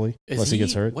runs probably, unless he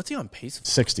gets hurt. What's he on pace for?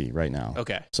 60 right now.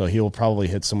 Okay. So he'll probably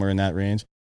hit somewhere in that range.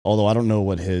 Although I don't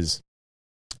know if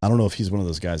he's one of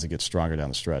those guys that gets stronger down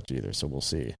the stretch either. So we'll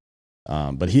see.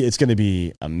 But it's going to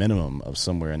be a minimum of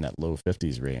somewhere in that low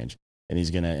 50s range. And he's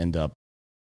going to end up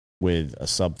with a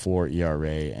sub-4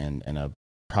 ERA and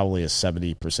probably a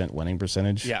 70% winning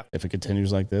percentage. Yeah. If it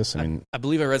continues like this. I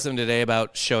believe I read something today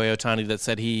about Shohei Ohtani that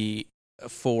said I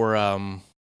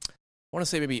want to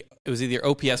say maybe it was either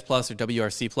OPS plus or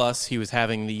WRC plus. He was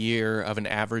having the year of an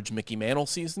average Mickey Mantle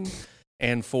season.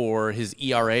 And for his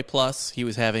ERA plus, he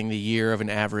was having the year of an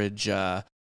average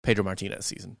Pedro Martinez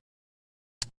season.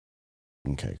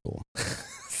 Okay, cool.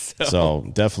 So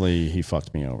definitely he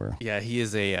fucked me over. Yeah, he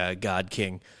is a God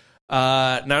King.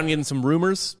 Now I'm getting some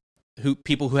rumors.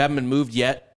 People who haven't been moved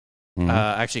yet.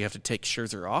 Actually have to take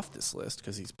Scherzer off this list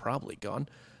because he's probably gone.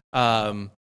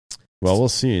 Well, we'll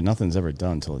see. Nothing's ever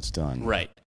done till it's done. Right.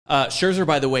 Scherzer,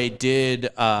 by the way, did...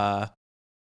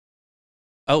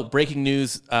 breaking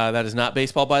news. That is not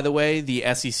baseball, by the way. The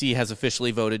SEC has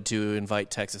officially voted to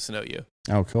invite Texas and OU.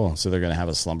 Oh, cool. So they're going to have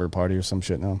a slumber party or some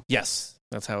shit now? Yes,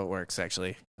 that's how it works,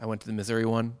 actually. I went to the Missouri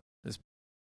one. It was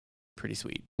pretty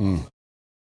sweet.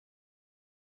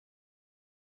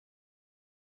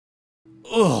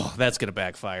 Oh, that's going to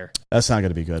backfire. That's not going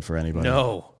to be good for anybody.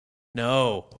 No.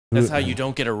 That's how you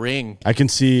don't get a ring. I can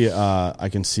see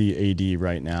AD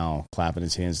right now clapping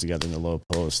his hands together in the low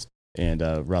post and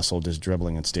Russell just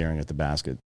dribbling and staring at the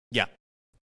basket. Yeah.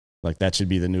 Like, that should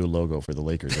be the new logo for the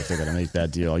Lakers if they're going to make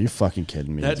that deal. Are you fucking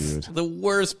kidding me, That's dude? the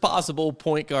worst possible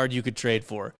point guard you could trade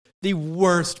for. The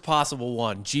worst possible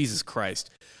one. Jesus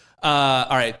Christ. All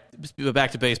right,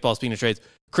 back to baseball, speaking of trades.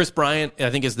 Chris Bryant,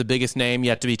 I think, is the biggest name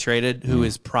yet to be traded, who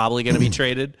is probably going to be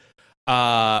traded.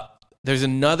 There's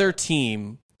another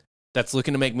team that's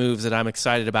looking to make moves that I'm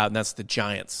excited about, and that's the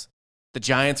Giants. The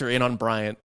Giants are in on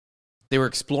Bryant. They were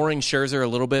exploring Scherzer a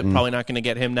little bit, probably not going to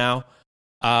get him now.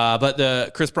 But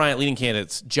the Chris Bryant leading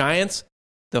candidates, Giants,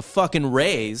 the fucking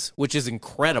Rays, which is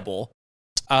incredible,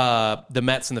 the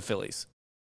Mets and the Phillies.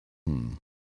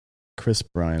 Chris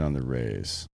Bryant on the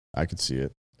Rays. I could see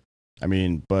it. I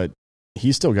mean, but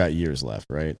he's still got years left,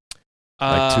 right?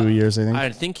 Like 2 years, I think? I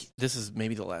think this is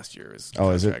maybe the last year of his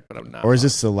contract, is it? But I'm not. Or is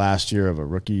this the last year of a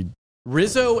rookie?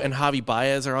 Rizzo and Javi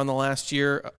Baez are on the last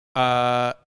year.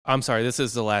 I'm sorry, this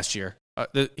is the last year.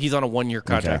 He's on a 1-year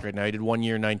contract right now. He did 1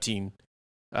 year, $19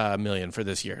 million for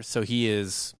this year. So he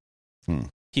is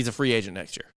he's a free agent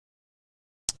next year.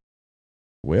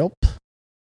 Well,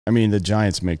 I mean, the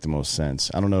Giants make the most sense.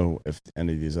 I don't know if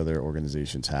any of these other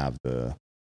organizations have the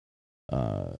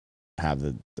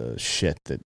shit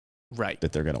that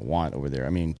they're going to want over there. I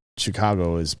mean,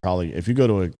 Chicago is probably, if you go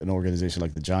to an organization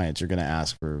like the Giants, you're going to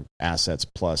ask for assets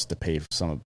plus to pay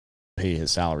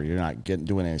his salary. You're not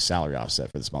doing any salary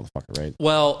offset for this motherfucker, right?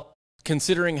 Well,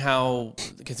 considering the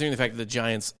fact that the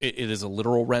Giants, it is a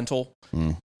literal rental,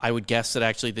 I would guess that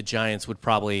actually the Giants would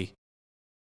probably,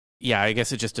 I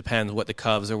guess it just depends what the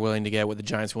Cubs are willing to get, what the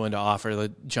Giants are willing to offer. The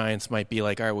Giants might be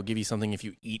like, all right, we'll give you something if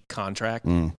you eat contract.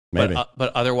 Maybe.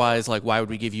 But otherwise, like, why would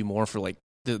we give you more for like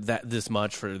this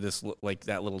much for this, like,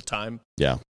 that little time?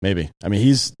 Yeah, maybe. I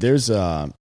mean, there's a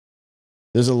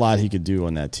lot he could do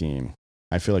on that team.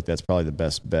 I feel like that's probably the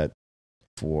best bet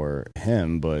for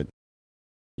him, but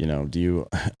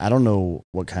I don't know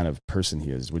what kind of person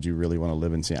he is. Would you really want to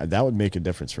live in San? That would make a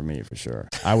difference for me for sure.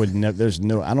 I would there's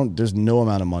no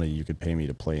amount of money you could pay me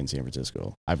to play in San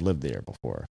Francisco. I've lived there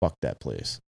before. Fuck that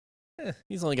place.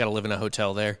 He's only got to live in a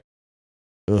hotel there.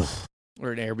 Ugh.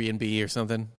 Or an Airbnb or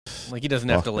something. Like, he doesn't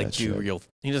have to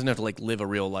he doesn't have to like live a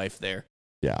real life there.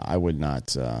 Yeah, I would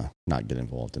not get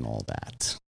involved in all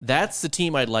that. That's the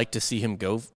team I'd like to see him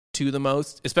go to the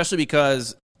most, especially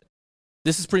because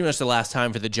this is pretty much the last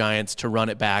time for the Giants to run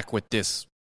it back with this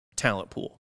talent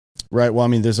pool. Right. Well, I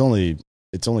mean, it's only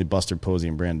Buster Posey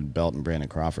and Brandon Belt and Brandon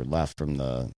Crawford left from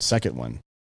the second one,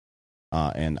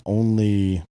 and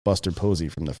only Buster Posey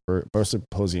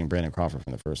and Brandon Crawford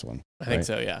from the first one. I think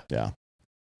so. Yeah. Yeah.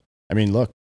 I mean,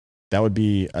 look, that would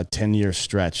be a 10-year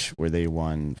stretch where they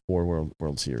won 4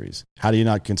 World Series. How do you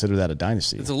not consider that a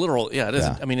dynasty? It's a literal. Yeah, it is.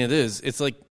 Yeah. I mean, it is. It's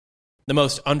like the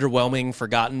most underwhelming,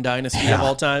 forgotten dynasty of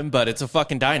all time, but it's a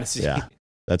fucking dynasty. Yeah,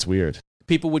 that's weird.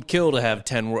 People would kill to have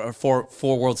 4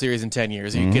 World Series in 10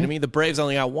 years. Are you kidding me? The Braves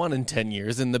only got 1 in 10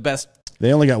 years, and the best.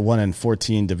 They only got 1 in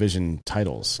 14 division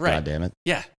titles. Right. God damn it.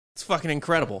 Yeah, it's fucking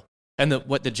incredible. And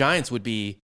what the Giants would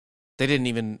be, they didn't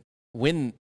even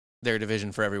win their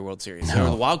division for every World Series. No. They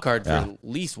were the wild card for at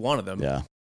least one of them. Yeah.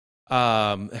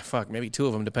 Maybe 2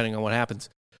 of them, depending on what happens.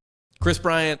 Chris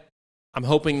Bryant, I'm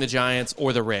hoping the Giants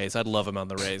or the Rays. I'd love him on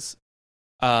the Rays.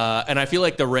 And I feel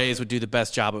like the Rays would do the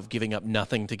best job of giving up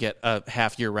nothing to get a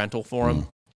half-year rental for him.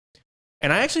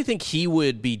 And I actually think he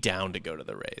would be down to go to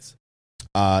the Rays.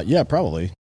 Yeah,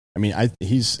 probably. I mean,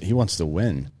 he wants to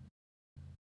win.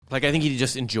 Like, I think he'd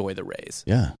just enjoy the Rays.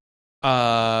 Yeah.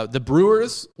 The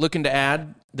Brewers looking to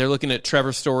add. They're looking at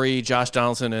Trevor Story, Josh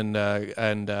Donaldson,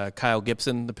 and Kyle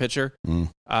Gibson, the pitcher. What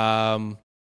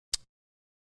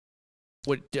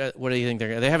do you think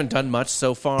they haven't done much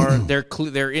so far?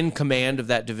 They're in command of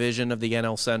that division of the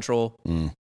NL Central.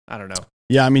 I don't know.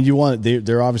 Yeah, I mean,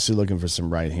 they're obviously looking for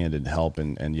some right-handed help,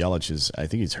 and Yelich I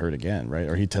think he's hurt again, right?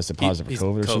 Or he tested positive for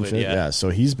COVID or some shit. Yeah, so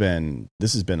this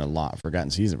has been a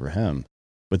forgotten season for him.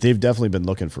 But they've definitely been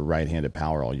looking for right-handed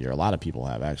power all year. A lot of people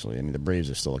have, actually. I mean, the Braves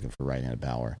are still looking for right-handed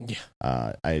power.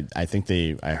 Yeah. I think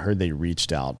I heard they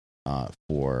reached out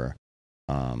for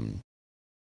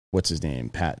what's his name,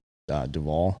 Pat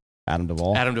Duvall. Adam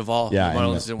Duvall. Adam Duvall. Yeah, the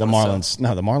Marlins. the Marlins.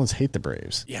 No, the Marlins hate the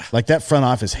Braves. Yeah, like that front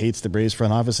office hates the Braves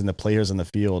front office, and the players on the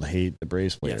field hate the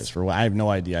Braves players. Yes. For what I have no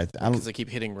idea. I don't. Because they keep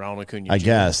hitting Ronald Acuna. I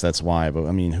guess that's why, but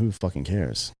I mean, who fucking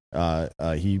cares?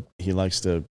 He likes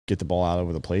to get the ball out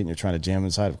over the plate, and you're trying to jam him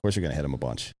inside. Of course, you're gonna hit him a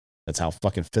bunch. That's how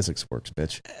fucking physics works,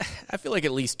 bitch. I feel like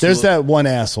at least there's that one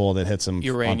asshole that hits him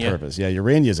Urania. on purpose. Yeah,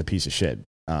 Urania is a piece of shit.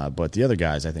 But the other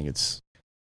guys, I think it's.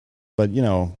 But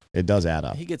it does add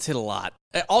up. He gets hit a lot.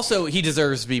 Also, he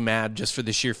deserves to be mad just for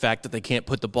the sheer fact that they can't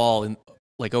put the ball in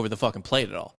like over the fucking plate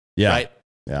at all. Yeah, right.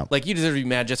 Yeah, like you deserve to be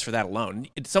mad just for that alone.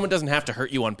 Someone doesn't have to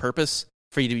hurt you on purpose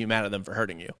for you to be mad at them for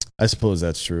hurting you. I suppose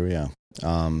that's true. Yeah.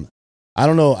 I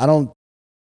don't know. I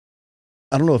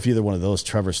don't know if either one of those,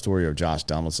 Trevor Story or Josh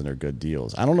Donaldson, are good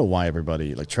deals. I don't know why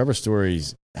everybody like Trevor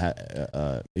Story's.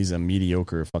 He's a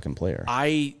mediocre fucking player.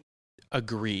 I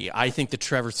agree. I think the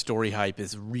Trevor Story hype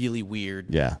is really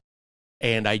weird. Yeah.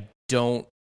 And I don't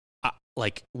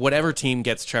like whatever team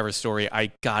gets Trevor Story.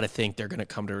 I gotta think they're gonna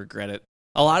come to regret it.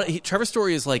 Trevor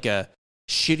Story is like a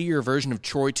shittier version of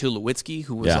Troy Tulowitzki,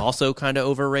 who was also kind of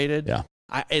overrated. Yeah.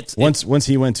 Once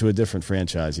he went to a different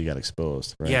franchise, he got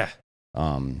exposed. Right? Yeah.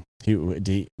 What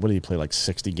did he play, like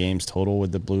 60 games total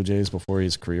with the Blue Jays before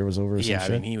his career was over? Or some shit? I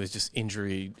mean, he was just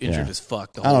injured as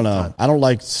fuck. I don't know. I don't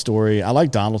like Story. I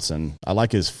like Donaldson. I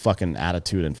like his fucking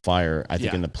attitude and fire. I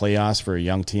think in the playoffs for a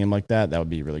young team like that would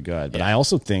be really good. But I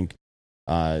also think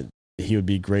he would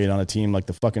be great on a team like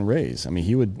the fucking Rays. I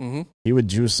mean, he would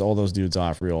juice all those dudes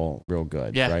off real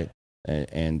good. Yeah. Right.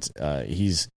 And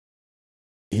he's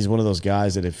one of those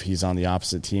guys that if he's on the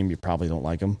opposite team, you probably don't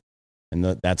like him. And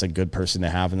that's a good person to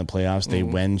have in the playoffs. They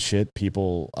win shit.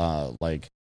 People I don't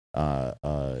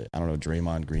know,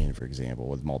 Draymond Green, for example,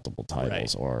 with multiple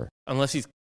titles. Right. Or unless he's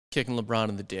kicking LeBron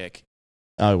in the dick.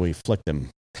 We flicked him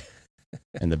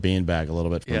in the beanbag a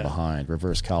little bit from behind.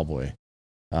 Reverse cowboy.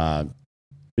 But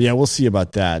yeah, we'll see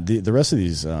about that. The rest of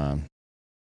these...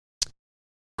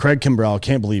 Craig Kimbrell,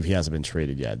 can't believe he hasn't been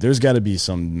traded yet. There's got to be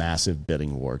some massive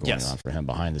bidding war going on for him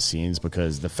behind the scenes,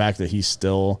 because the fact that he's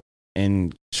still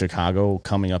in Chicago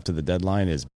coming up to the deadline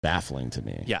is baffling to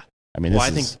me. Yeah. I mean, I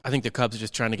think the Cubs are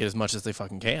just trying to get as much as they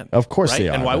fucking can. Of course they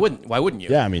are. And why wouldn't you?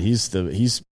 Yeah, I mean,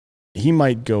 he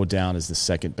might go down as the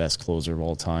second best closer of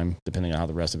all time, depending on how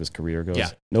the rest of his career goes. Yeah.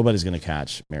 Nobody's going to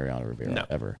catch Mariano Rivera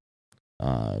ever.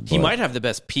 He might have the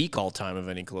best peak all time of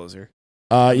any closer.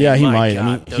 Yeah, he might.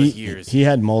 God, I mean, he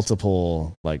had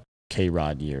multiple like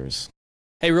K-Rod years.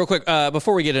 Hey, real quick,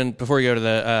 before we go to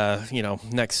the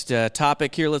next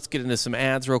topic here, let's get into some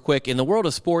ads real quick. In the world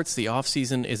of sports, the off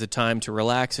season is a time to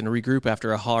relax and regroup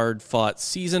after a hard-fought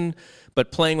season.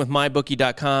 But playing with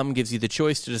MyBookie.com gives you the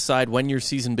choice to decide when your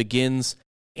season begins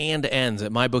and ends.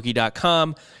 At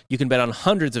MyBookie.com, you can bet on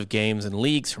hundreds of games and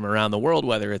leagues from around the world,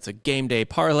 whether it's a game day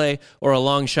parlay or a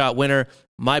long shot winner.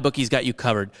 MyBookie's got you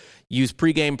covered. Use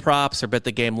pregame props or bet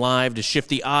the game live to shift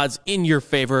the odds in your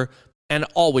favor and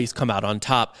always come out on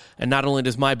top. And not only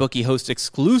does MyBookie host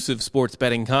exclusive sports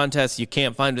betting contests you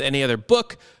can't find with any other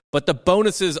book, but the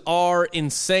bonuses are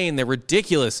insane. They're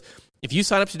ridiculous. If you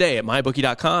sign up today at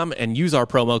MyBookie.com and use our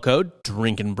promo code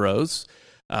DrinkinBros,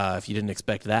 if you didn't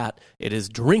expect that, it is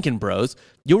Drinkin' Bros,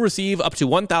 you'll receive up to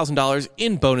 $1,000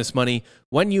 in bonus money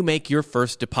when you make your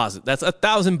first deposit. That's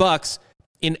 $1,000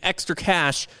 in extra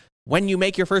cash when you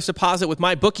make your first deposit with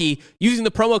MyBookie using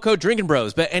the promo code Drinkin'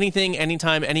 Bros. Bet anything,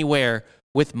 anytime, anywhere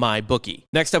with MyBookie.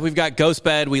 Next up, we've got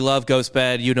GhostBed. We love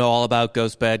GhostBed. You know all about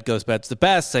GhostBed. GhostBed's the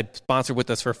best. They've sponsored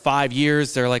with us for 5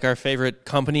 years. They're like our favorite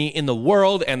company in the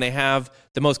world, and they have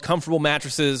the most comfortable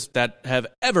mattresses that have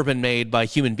ever been made by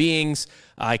human beings.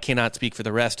 I cannot speak for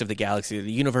the rest of the galaxy or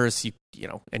the universe,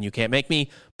 and you can't make me,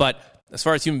 but as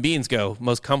far as human beings go,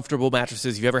 most comfortable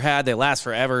mattresses you've ever had. They last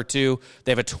forever, too.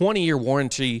 They have a 20-year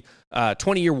warranty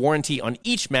on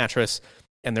each mattress,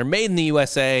 and they're made in the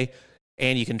USA,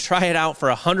 and you can try it out for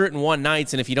 101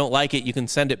 nights, and if you don't like it, you can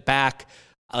send it back.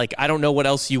 Like, I don't know what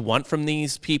else you want from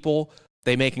these people.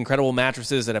 They make incredible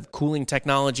mattresses that have cooling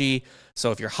technology,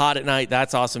 so if you're hot at night,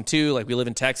 that's awesome, too. Like, we live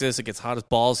in Texas. It gets hot as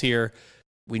balls here.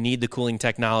 We need the cooling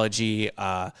technology.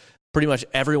 Pretty much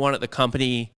everyone at the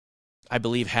company, I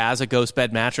believe, has a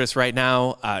GhostBed mattress right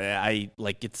now.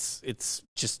 It's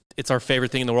our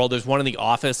favorite thing in the world. There's one in the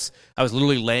office. I was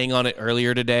literally laying on it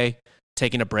earlier today,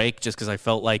 taking a break just because I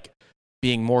felt like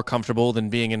being more comfortable than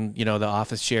being in, the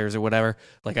office chairs or whatever.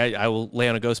 Like I will lay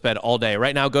on a GhostBed all day.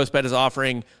 Right now, GhostBed is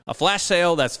offering a flash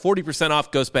sale that's 40%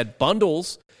 off GhostBed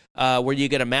bundles, where you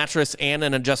get a mattress and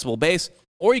an adjustable base.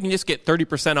 Or you can just get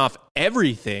 30% off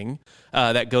everything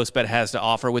that GhostBed has to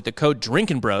offer with the code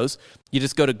DrinkinBros. You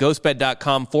just go to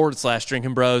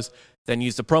ghostbed.com/DrinkinBros, then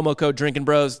use the promo code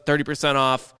DrinkinBros, 30%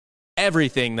 off.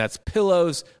 everything. That's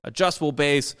pillows, adjustable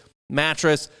base,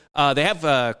 mattress. They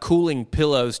have cooling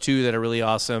pillows too that are really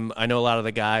awesome. I know a lot of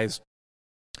the guys,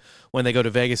 when they go to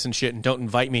Vegas and shit and don't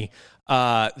invite me,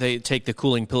 they take the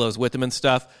cooling pillows with them and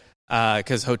stuff,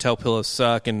 because hotel pillows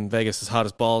suck and Vegas is hot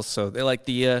as balls. So they like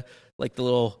the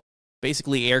little,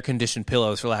 basically air-conditioned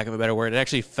pillows, for lack of a better word. It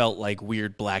actually felt like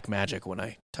weird black magic when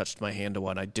I touched my hand to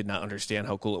one. I did not understand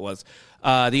how cool it was.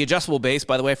 The adjustable base,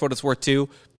 by the way, for what it's worth too,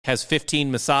 has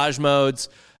 15 massage modes.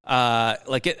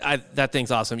 That thing's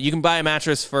awesome. You can buy a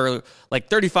mattress for like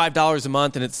 $35 a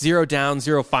month, and it's 0 down,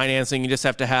 0 financing. You just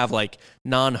have to have like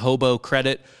non-hobo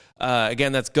credit.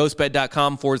 Again, that's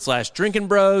ghostbed.com/drinking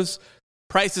bros.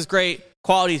 Price is great.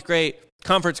 Quality is great.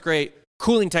 Comfort's great.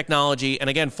 Cooling technology.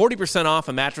 And again, 40% off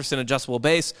a mattress and adjustable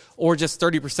base, or just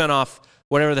 30% off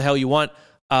whatever the hell you want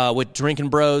with Drinking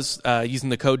Bros, using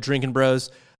the code Drinking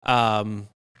Bros.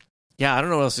 Yeah, I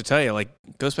don't know what else to tell you. Like,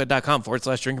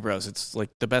 ghostbed.com/drinking bros. It's like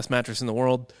the best mattress in the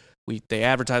world. They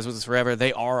advertise with us forever.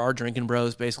 They are our drinking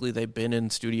bros. Basically, they've been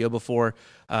in studio before.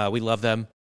 We love them.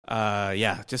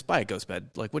 Yeah, just buy a ghost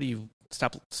bed. Like, what do you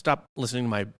stop listening to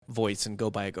my voice and go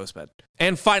buy a ghost bed.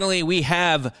 And finally, we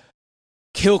have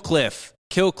Killcliff.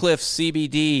 Killcliff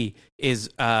CBD is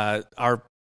our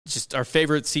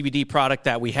favorite CBD product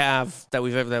that we have that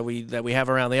we have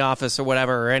around the office or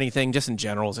whatever, or anything, just in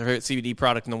general. It's our favorite CBD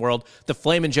product in the world. The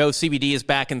Flamin' Joe CBD is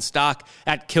back in stock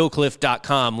at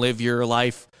killcliff.com. Live your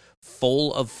life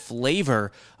full of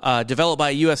flavor. Developed by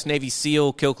a U.S. Navy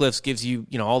SEAL, Killcliff's gives you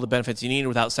all the benefits you need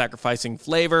without sacrificing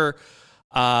flavor.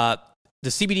 The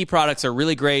CBD products are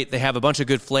really great. They have a bunch of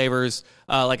good flavors.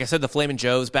 Like I said, the Flamin'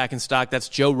 Joe's back in stock. That's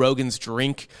Joe Rogan's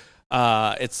drink.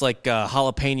 It's like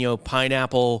jalapeno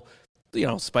pineapple,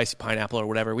 spicy pineapple or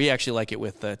whatever. We actually like it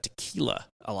with tequila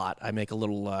a lot. I make a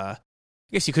little, I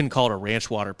guess you couldn't call it a ranch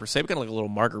water per se, but kind of like a little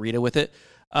margarita with it.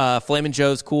 Flamin'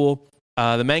 Joe's cool.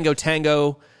 The Mango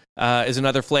Tango is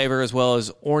another flavor, as well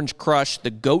as Orange Crush, the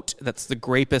GOAT. That's the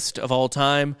grapest of all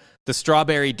time. The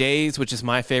Strawberry Days, which is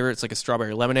my favorite. It's like a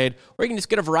strawberry lemonade. Or you can just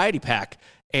get a variety pack.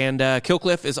 And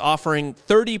Killcliff is offering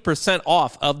 30%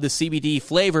 off of the CBD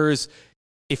flavors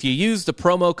if you use the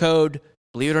promo code,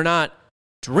 believe it or not,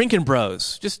 Drinkin'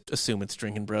 Bros. Just assume it's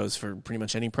Drinkin' Bros for pretty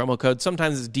much any promo code.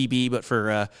 Sometimes it's DB, but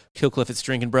for Killcliff, it's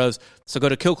Drinkin' Bros. So go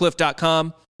to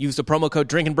killcliff.com, use the promo code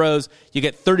Drinkin' Bros. You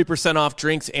get 30% off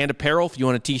drinks and apparel if you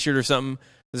want a t-shirt or something.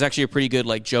 There's actually a pretty good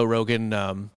Joe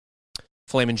Rogan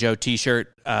Flamin' Joe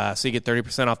t-shirt, so you get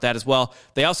 30% off that as well.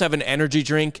 They also have an energy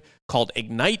drink called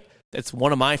Ignite. It's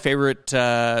one of my favorite,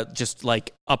 just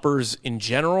like uppers in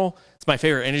general. It's my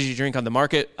favorite energy drink on the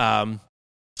market. The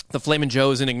Flamin'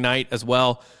 Joe is an Ignite as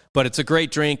well, but it's a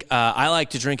great drink. I like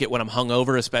to drink it when I'm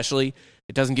hungover, especially.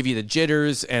 It doesn't give you the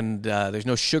jitters, and there's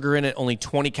no sugar in it. Only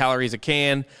 20 calories a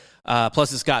can.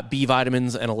 Plus, it's got B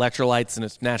vitamins and electrolytes, and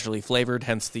it's naturally flavored,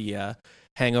 hence the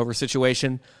hangover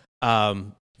situation.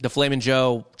 The Flamin'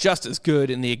 Joe, just as good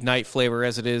in the Ignite flavor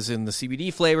as it is in the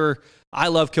CBD flavor. I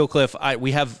love Killcliff.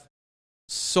 We have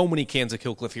so many cans of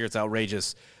Killcliff here. It's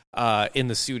outrageous in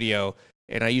the studio.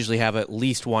 And I usually have at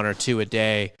least one or two a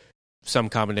day, some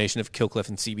combination of Killcliff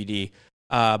and CBD.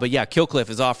 But yeah, Killcliff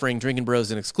is offering Drinkin' Bros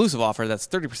an exclusive offer. That's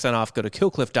 30% off. Go to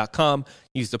killcliff.com.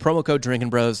 Use the promo code Drinkin'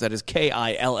 Bros. That is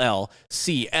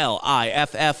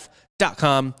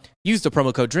KILLCLIFF.com. Use the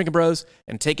promo code Drinkin' Bros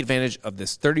and take advantage of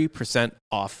this 30%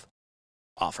 off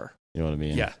offer. You know what I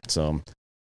mean? Yeah. So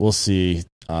we'll see.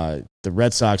 The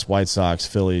Red Sox, White Sox,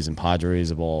 Phillies, and Padres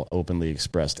have all openly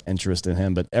expressed interest in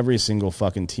him, but every single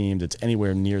fucking team that's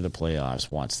anywhere near the playoffs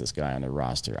wants this guy on their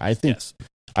roster. I think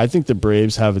the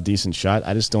Braves have a decent shot.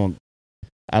 I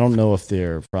don't know if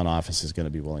their front office is going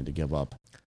to be willing to give up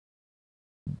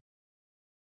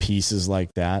pieces like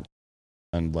that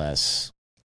unless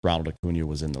Ronald Acuna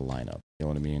was in the lineup. You know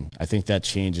what I mean? I think that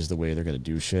changes the way they're going to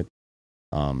do shit.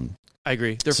 I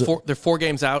agree. They're 4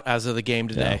 games out as of the game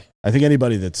today. Yeah. I think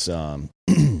anybody that's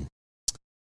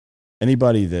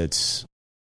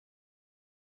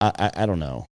I don't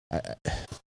know.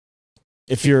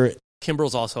 If you're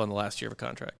Kimbrel's also on the last year of a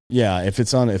contract. Yeah, if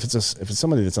it's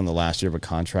somebody that's on the last year of a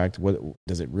contract, what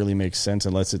does it really make sense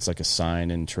unless it's like a sign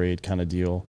and trade kind of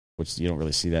deal, which you don't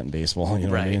really see that in baseball. You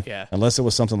know what I mean? Yeah. Unless it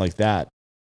was something like that,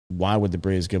 why would the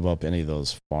Braves give up any of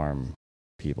those farm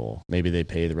people? Maybe they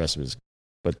pay the rest of his,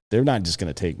 but they're not just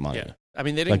going to take money. Yeah. I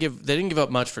mean, they didn't give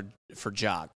up much for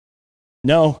Jock.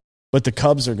 No, but the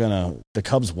Cubs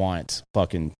want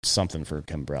fucking something for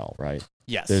Kimbrel, right?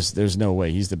 Yes. There's no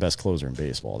way. He's the best closer in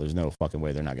baseball. There's no fucking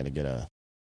way they're not going to get a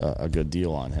good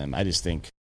deal on him. I just think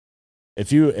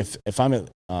if I'm at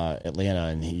Atlanta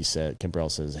and Kimbrel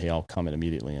says, "Hey, I'll come in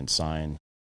immediately and sign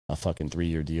a fucking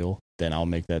 3-year deal," then I'll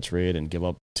make that trade and give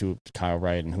up to Kyle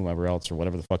Wright and whoever else or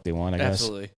whatever the fuck they want, I guess.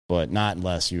 Absolutely. But not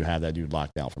unless you have that dude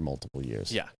locked down for multiple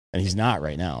years. Yeah. And he's not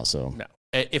right now, so. No.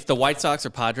 If the White Sox or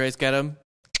Padres get him,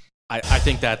 I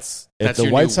think that's if the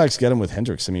your White new- Sox get him with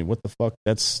Hendricks, I mean, what the fuck?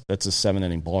 That's a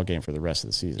 7-inning ball game for the rest of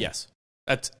the season. Yes.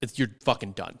 You're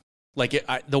fucking done. Like,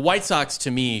 the White Sox,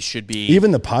 to me, should be...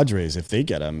 Even the Padres, if they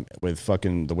get him with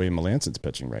fucking the way Melanson's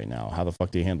pitching right now, how the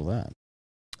fuck do you handle that?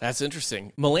 That's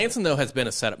interesting. Melanson, though, has been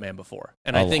a setup man before.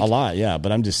 And I I think... A lot, yeah.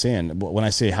 But I'm just saying, when I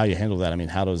say how you handle that, I mean,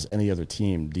 how does any other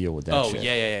team deal with that Oh, shit?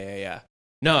 yeah.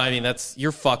 No, I mean,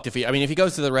 you're fucked. If he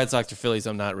goes to the Red Sox or Phillies,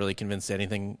 I'm not really convinced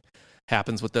anything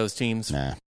happens with those teams.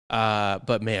 Nah.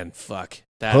 But, man, fuck.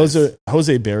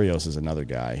 Jose Barrios is another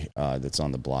guy that's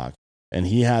on the block. And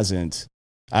he hasn't...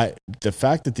 the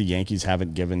fact that the Yankees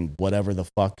haven't given whatever the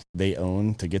fuck they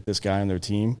own to get this guy on their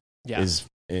team is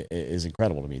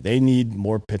incredible to me. They need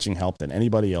more pitching help than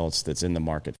anybody else that's in the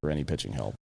market for any pitching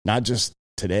help. Not just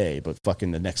today, but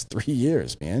fucking the next 3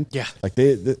 years, man. Yeah. Like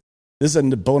this is a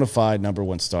bona fide number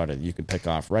one starter that you can pick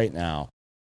off right now.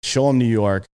 Show him New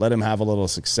York, let him have a little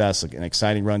success, like an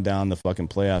exciting run down the fucking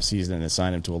playoff season, and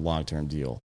assign him to a long-term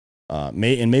deal.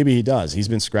 Maybe he does. He's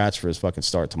been scratched for his fucking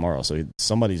start tomorrow, so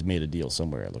somebody's made a deal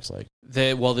somewhere, it looks like.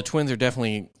 The Twins are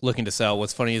definitely looking to sell.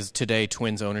 What's funny is today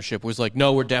Twins ownership was like,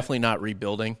 no, we're definitely not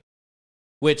rebuilding.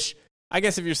 Which, I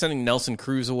guess if you're sending Nelson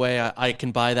Cruz away, I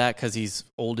can buy that because he's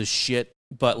old as shit.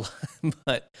 But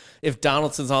if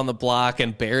Donaldson's on the block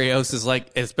and Barrios is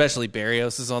especially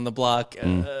Barrios is on the block,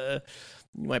 you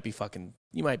might be fucking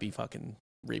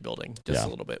rebuilding just a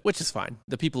little bit, which is fine.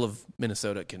 The people of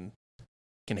Minnesota can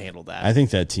handle that. I think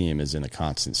that team is in a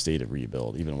constant state of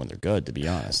rebuild, even when they're good, to be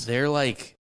honest. They're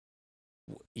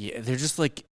they're just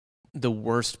like the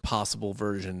worst possible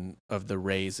version of the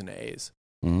Rays and A's,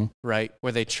 right?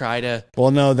 Where they try to...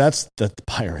 Well, no, that's the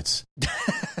Pirates.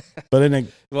 But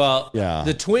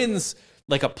the Twins,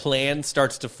 like a plan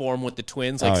starts to form with the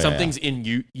Twins. Like something's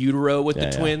in utero with the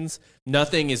Twins.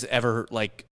 Nothing is ever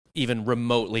like even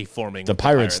remotely forming. The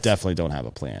Pirates definitely don't have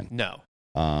a plan. No.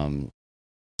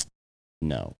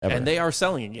 No, ever. And they are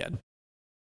selling again.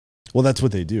 Well, that's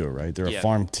what they do, right? They're a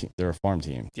farm team. They're a farm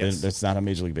team. Yes. That's not a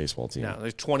Major League Baseball team. No,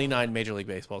 there's 29 Major League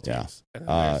Baseball teams. Yeah. And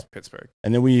then there's Pittsburgh.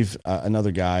 And then we've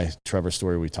another guy, Trevor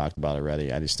Story, we talked about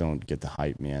already. I just don't get the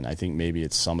hype, man. I think maybe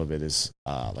some of it is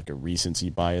like a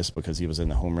recency bias because he was in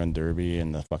the home run derby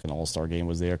and the fucking All-Star game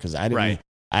was there. Because I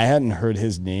hadn't heard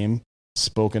his name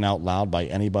spoken out loud by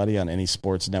anybody on any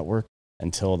sports network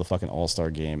until the fucking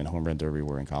All-Star game and home run derby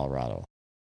were in Colorado.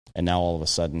 And now all of a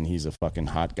sudden he's a fucking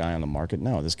hot guy on the market.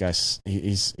 No, this guy's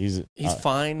he's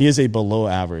fine. He is a below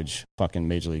average fucking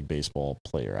Major League Baseball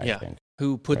player, I think.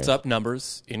 Who puts up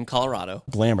numbers in Colorado?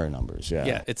 Glamour numbers, yeah.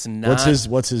 Yeah, it's not.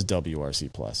 What's his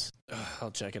WRC plus?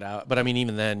 I'll check it out. But I mean,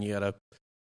 even then, you gotta,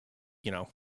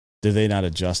 Did they not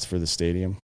adjust for the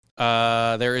stadium?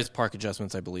 There is park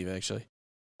adjustments, I believe, actually.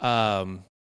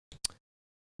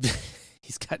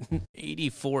 He's gotten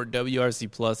 84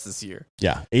 WRC plus this year.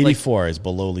 Yeah, 84 is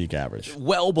below league average.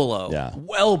 Well below. Yeah.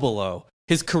 Well below.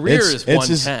 His career is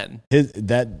 110.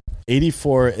 That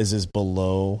 84 is as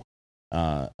below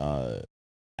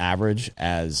average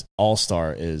as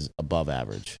All-Star is above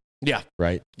average. Yeah.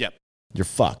 Right? Yep. You're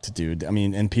fucked, dude. I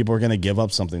mean, and people are going to give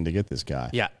up something to get this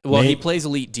guy. Yeah. Well, he plays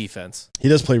elite defense. He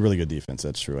does play really good defense.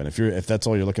 That's true. And if that's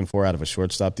all you're looking for out of a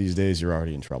shortstop these days, you're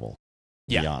already in trouble.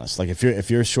 To be honest, like if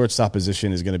your shortstop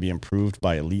position is going to be improved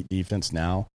by elite defense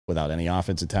now without any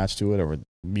offense attached to it or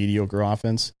mediocre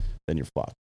offense, then you're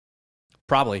fucked.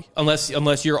 Probably,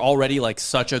 unless you're already like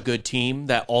such a good team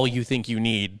that all you think you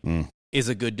need is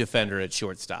a good defender at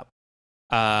shortstop.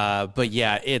 But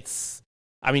yeah, he's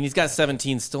got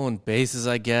 17 stolen bases,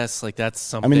 I guess. Like that's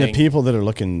something. I mean, the people that are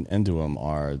looking into him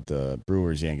are the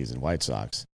Brewers, Yankees, and White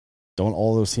Sox. Don't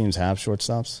all those teams have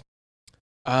shortstops?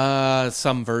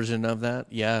 Some version of that,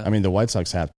 yeah. I mean, the White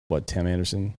Sox have Tim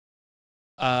Anderson.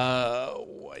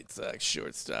 White Sox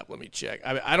shortstop. Let me check.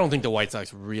 I don't think the White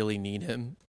Sox really need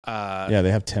him. Yeah, they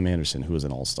have Tim Anderson, who is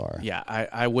an all-star. Yeah,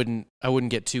 I wouldn't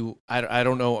get too. I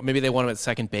don't know. Maybe they want him at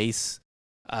second base.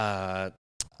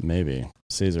 Maybe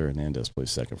Cesar Hernandez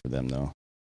plays second for them though.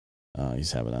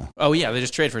 He's having a. Oh yeah, they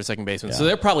just trade for a second baseman, so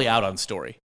they're probably out on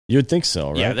Story. You would think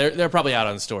so, right? Yeah, they're probably out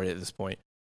on Story at this point.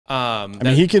 I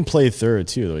mean, he can play third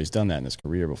too, though. He's done that in his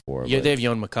career before. Yeah, they have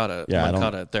Yoan Moncada. Yeah,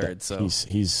 Moncada at third. So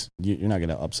you're not going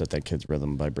to upset that kid's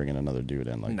rhythm by bringing another dude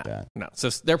in like that. No, so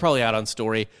they're probably out on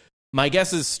Story. My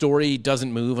guess is Story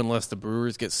doesn't move unless the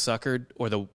Brewers get suckered or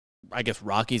the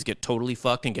Rockies get totally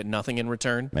fucked and get nothing in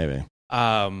return. Maybe.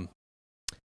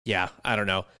 Yeah, I don't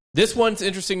know. This one's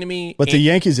interesting to me. But the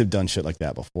Yankees have done shit like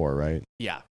that before, right?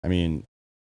 Yeah. I mean,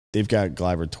 they've got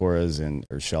Gleyber Torres and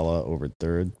Urshela over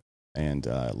third, and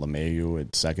LeMahieu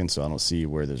at second. So I don't see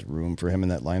where there's room for him in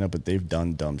that lineup. But they've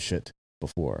done dumb shit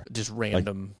before. Just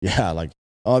random.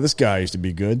 This guy used to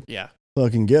be good. Yeah.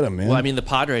 Fucking get him, man. Well, I mean, the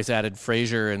Padres added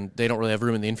Frazier, and they don't really have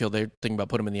room in the infield. They're thinking about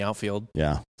putting him in the outfield.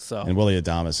 Yeah. So and Willie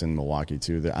Adames in Milwaukee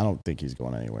too. I don't think he's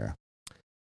going anywhere,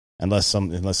 unless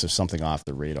there's something off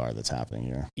the radar that's happening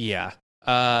here. Yeah.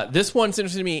 This one's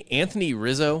interesting to me. Anthony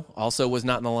Rizzo also was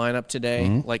not in the lineup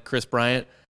today, like Chris Bryant.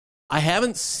 I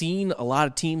haven't seen a lot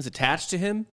of teams attached to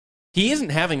him. He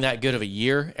isn't having that good of a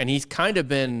year, and he's kind of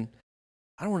been,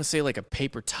 I don't want to say like a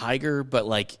paper tiger, but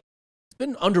like it's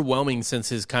been underwhelming since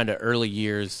his kind of early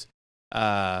years.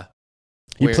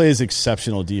 He plays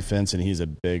exceptional defense, and he's a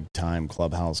big-time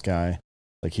clubhouse guy.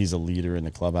 Like, he's a leader in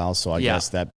the clubhouse, so I guess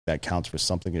that counts for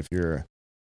something if you're...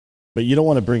 But you don't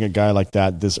want to bring a guy like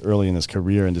that this early in his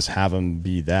career and just have him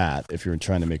be that if you're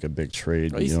trying to make a big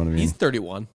trade. You know what I mean? He's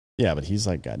 31. Yeah, but he's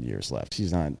like got years left.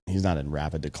 He's not in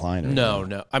rapid decline.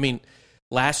 No. I mean,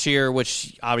 last year,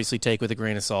 which obviously take with a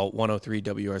grain of salt, 103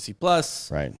 WRC plus.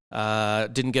 Right.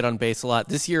 Didn't get on base a lot.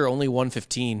 This year, only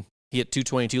 115. He hit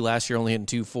 222 last year, only hitting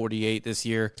 248 this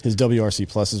year. His WRC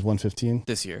plus is 115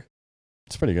 this year.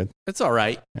 It's pretty good. It's all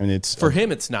right. I mean, it's for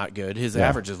him. It's not good. His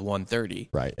average is 130.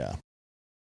 Right. Yeah.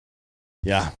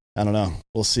 Yeah. I don't know.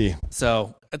 We'll see.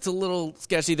 So it's a little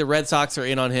sketchy. The Red Sox are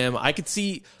in on him. I could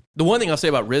see the one thing I'll say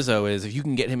about Rizzo is if you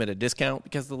can get him at a discount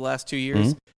because of the last 2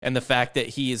 years and the fact that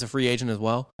he is a free agent as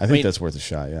well. I mean, that's worth a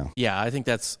shot. Yeah. Yeah. I think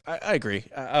I agree.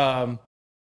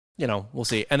 We'll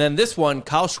see. And then this one,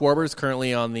 Kyle Schwarber is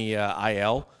currently on the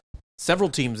IL. Several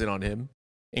teams in on him,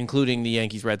 including the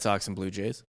Yankees, Red Sox, and Blue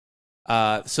Jays.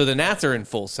 So the Nats are in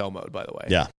full sell mode, by the way.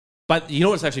 Yeah. But you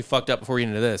know what's actually fucked up before we get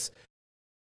into this?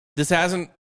 This hasn't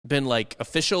been like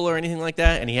official or anything like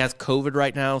that, and he has COVID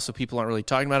right now, so people aren't really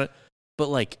talking about it. But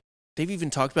like they've even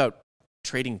talked about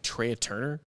trading Trea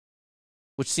Turner,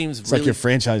 which seems it's really like your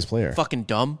franchise player. Fucking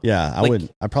dumb. Yeah,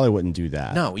 I probably wouldn't do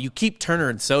that. No, you keep Turner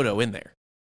and Soto in there.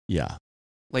 Yeah.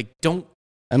 Like don't.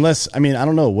 Unless, I mean, I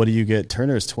don't know. What do you get?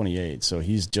 Turner is 28, so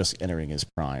he's just entering his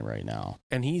prime right now.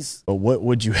 And he's. But what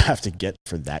would you have to get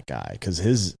for that guy? Because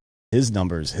his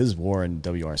numbers, his WAR and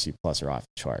WRC plus are off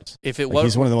the charts. If it was,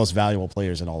 he's one of the most valuable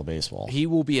players in all of baseball. He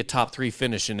will be a top 3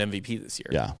 finish in MVP this year.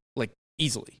 Yeah. Like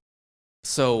easily.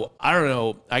 So I don't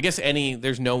know. I guess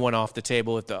there's no one off the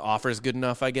table if the offer is good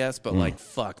enough, I guess. But like,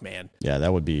 fuck, man. Yeah,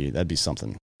 that'd be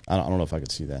something. I don't know if I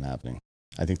could see that happening.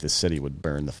 I think the city would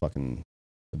burn the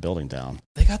building down.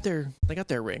 They got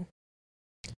their ring.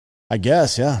 I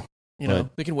guess, yeah.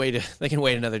 They can wait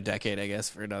another decade, I guess,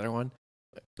 for another one.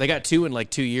 They got 2 in like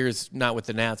 2 years, not with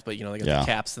the Nats, but they got the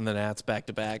Caps and the Nats back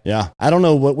to back. Yeah. I don't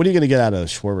know what are you going to get out of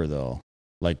Schwarber though?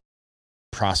 Like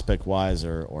prospect wise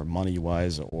or money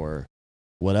wise or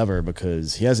whatever,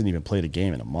 because he hasn't even played a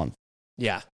game in a month.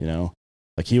 Yeah.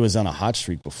 Like he was on a hot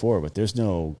streak before, but there's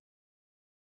nothing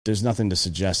to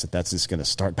suggest that that's just going to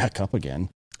start back up again.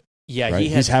 Yeah, right?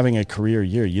 He's having a career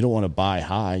year. You don't want to buy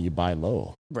high, you buy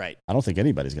low. Right. I don't think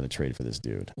anybody's going to trade for this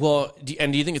dude. Well, do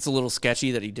you think it's a little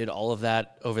sketchy that he did all of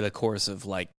that over the course of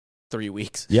like 3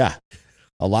 weeks? Yeah.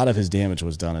 A lot of his damage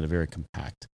was done in a very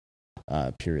compact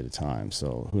period of time.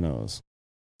 So who knows?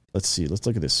 Let's see. Let's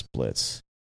look at his splits.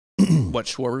 What,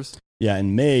 Schwarber's? Yeah,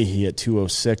 in May he hit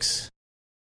 206.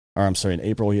 Or I'm sorry, in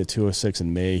April he hit 206.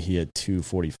 In May he hit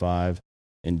 245.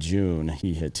 In June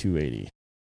he hit 280.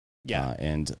 Yeah,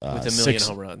 and with 1 million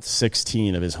home runs.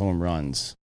 16 of his home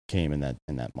runs came in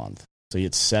that month. So he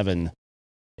hit 7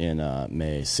 in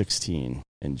May, 16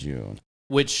 in June.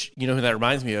 Which, who that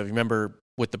reminds me of? You remember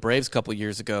with the Braves a couple of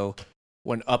years ago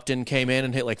when Upton came in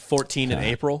and hit like 14 in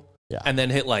April? Yeah. And then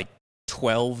hit like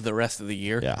 12 the rest of the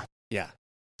year? Yeah. Yeah.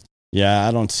 Yeah,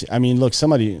 I don't see. I mean, look,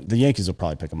 the Yankees will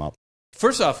probably pick him up.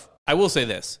 First off, I will say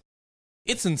this.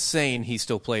 It's insane he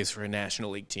still plays for a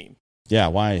National League team. Yeah,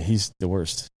 why? He's the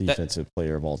worst defensive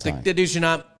player of all time. The dude should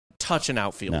not touch an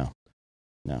outfield.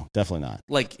 No, definitely not.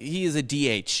 Like, he is a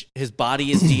DH. His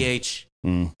body is DH.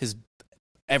 His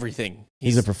everything.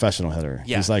 He's a professional hitter.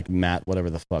 Yeah. He's like Matt, whatever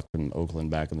the fuck, from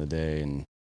Oakland back in the day.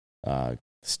 And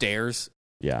Stairs.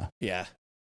 Yeah. Yeah.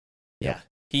 Yep. Yeah.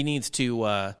 He needs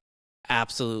to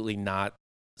absolutely not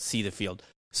see the field.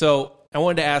 So I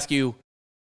wanted to ask you,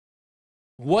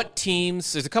 what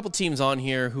teams, there's a couple teams on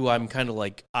here who I'm kind of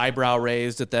like eyebrow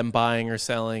raised at them buying or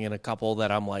selling, and a couple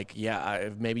that I'm like,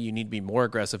 maybe you need to be more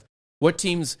aggressive. What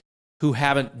teams who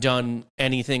haven't done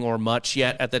anything or much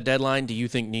yet at the deadline do you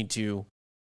think need to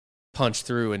punch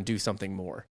through and do something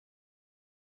more?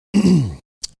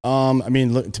 I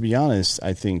mean, look, to be honest,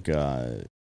 I think the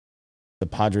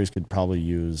Padres could probably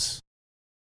use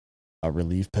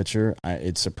relief pitcher.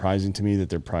 It's surprising to me that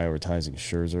they're prioritizing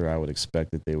Scherzer. I would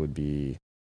expect that they would be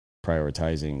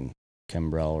prioritizing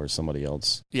Kimbrel or somebody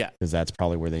else. Yeah. Because that's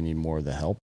probably where they need more of the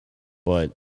help.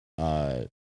 But the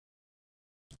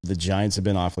Giants have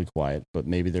been awfully quiet, but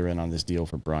maybe they're in on this deal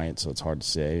for Bryant, so it's hard to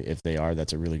say. If they are,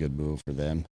 that's a really good move for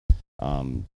them.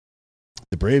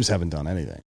 The Braves haven't done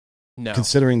anything. No.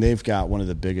 Considering they've got one of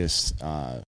the biggest,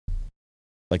 they're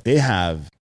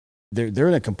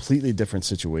in a completely different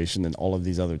situation than all of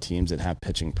these other teams that have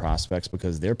pitching prospects,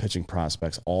 because their pitching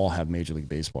prospects all have Major League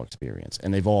Baseball experience,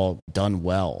 and they've all done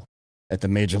well at the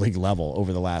Major League level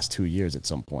over the last 2 years at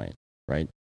some point, right?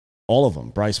 All of them,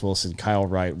 Bryce Wilson, Kyle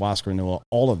Wright, Huascar Ynoa,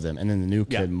 all of them, and then the new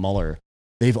kid, Muller,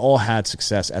 they've all had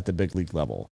success at the big league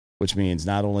level, which means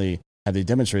not only have they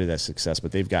demonstrated that success,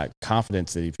 but they've got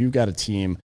confidence that if you've got a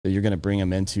team that you're going to bring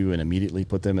them into and immediately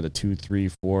put them at a 2, 3,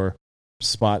 4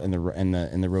 spot in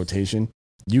the rotation,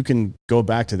 you can go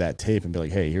back to that tape and be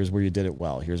like, hey, here's where you did it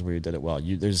well. Here's where you did it well.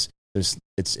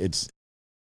 It's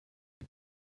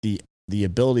the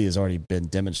ability has already been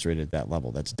demonstrated at that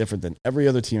level. That's different than every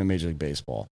other team in Major League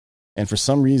Baseball. And for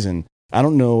some reason, I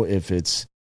don't know if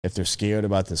they're scared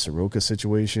about the Soroka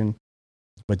situation,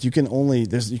 but you can only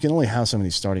have some of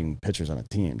these starting pitchers on a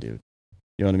team, dude.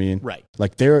 You know what I mean? Right.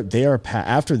 Like they are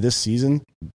after this season,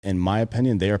 in my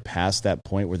opinion, they are past that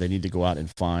point where they need to go out and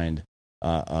find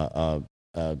a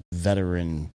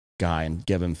veteran guy and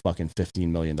give him fucking $15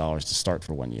 million to start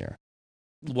for 1 year.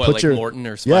 What, Morton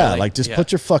or Smiley? Yeah,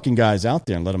 put your fucking guys out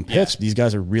there and let them pitch. Yeah. These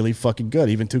guys are really fucking good.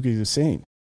 Even Touki Toussaint,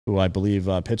 who I believe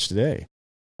pitched today,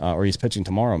 or he's pitching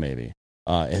tomorrow maybe,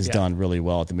 has done really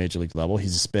well at the Major League level.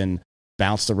 He's just been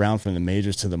bounced around from the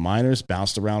majors to the minors,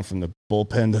 bounced around from the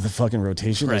bullpen to the fucking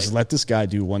rotation. Right. Just let this guy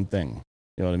do one thing.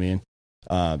 You know what I mean?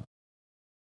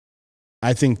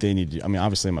 I think they need to,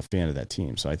 obviously I'm a fan of that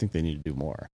team, so I think they need to do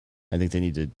more. I think they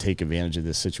need to take advantage of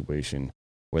this situation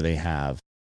where they have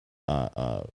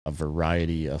a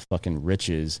variety of fucking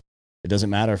riches. It doesn't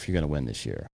matter if you're going to win this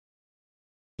year.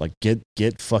 Like get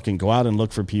fucking go out and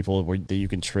look for people that you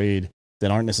can trade that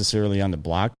aren't necessarily on the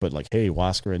block, but like, hey,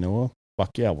 Huascar Ynoa,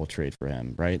 fuck yeah, we'll trade for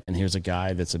him, right? And here's a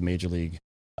guy that's a major league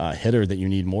hitter that you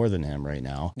need more than him right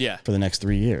now for the next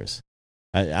 3 years.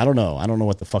 I don't know. I don't know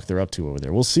what the fuck they're up to over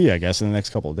there. We'll see, I guess, in the next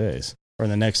couple of days or in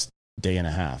the next day and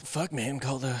a half. Fuck, man.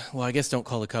 I guess don't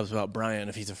call the Cubs about Bryant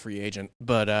if he's a free agent.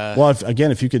 But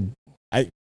if you could,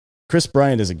 Chris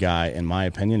Bryant is a guy, in my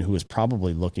opinion, who is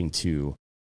probably looking to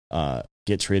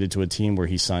get traded to a team where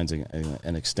he signs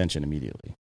an extension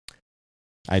immediately.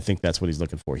 I think that's what he's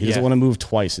looking for. He doesn't want to move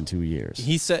twice in 2 years.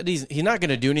 He said he's not going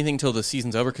to do anything until the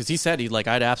season's over, because he said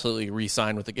I'd absolutely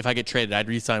re-sign with if I get traded, I'd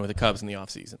re-sign with the Cubs in the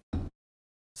offseason.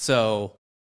 So,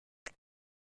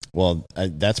 well,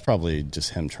 that's probably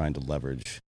just him trying to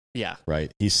leverage. Yeah. Right.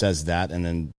 He says that, and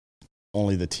then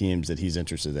only the teams that he's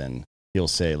interested in, he'll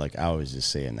say, like, I was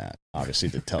just saying that, obviously,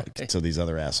 to tell so these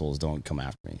other assholes don't come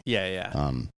after me. Yeah,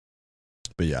 yeah.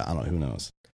 But yeah, I don't know. Who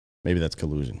knows? Maybe that's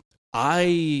collusion.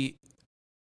 All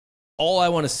I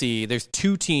want to see, there's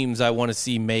 2 teams I want to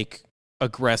see make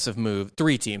aggressive moves.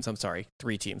 3 teams, I'm sorry.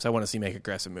 3 teams I want to see make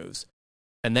aggressive moves.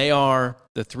 And they are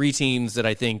the 3 teams that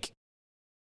I think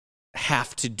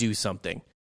have to do something.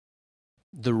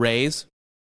 The Rays,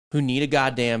 who need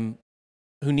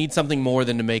something more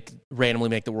than to randomly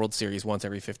make the World Series once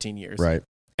every 15 years. Right.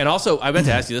 And also, I meant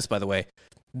to ask you this, by the way.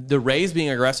 The Rays being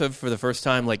aggressive for the first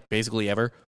time, like basically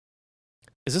ever,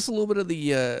 is this a little bit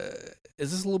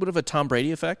of a Tom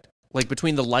Brady effect? Like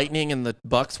between the Lightning and the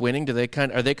Bucks winning, are they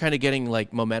kind of getting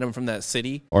like momentum from that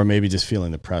city? Or maybe just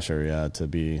feeling the pressure, to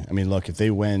be. Look, if they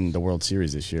win the World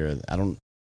Series this year, I don't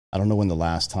know when the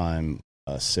last time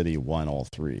a city won all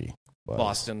 3 was.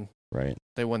 Boston. Right.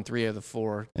 They won 3 of the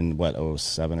 4. In what,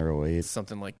 07 or 08?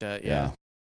 Something like that, yeah.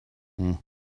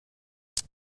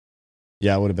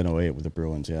 Yeah, it would have been 08 with the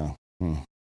Bruins, yeah.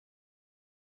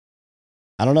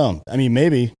 I don't know.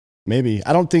 Maybe.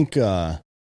 I don't think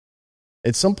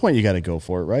at some point you got to go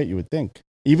for it, right? You would think.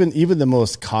 Even the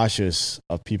most cautious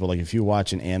of people, like if you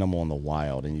watch an animal in the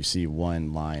wild and you see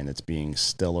one lion that's being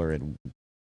stiller and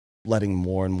letting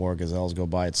more and more gazelles go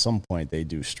by, at some point they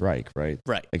do strike, right?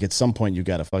 Right. Like at some point you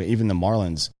got to even the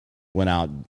Marlins went out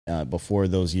before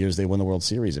those years they won the World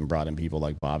Series and brought in people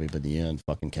like Bobby Bonilla and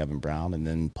fucking Kevin Brown and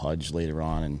then Pudge later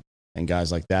on and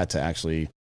guys like that to actually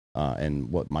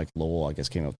and what Mike Lowell, I guess,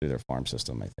 came up through their farm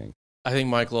system, I think. I think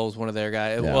Mike Lowell's one of their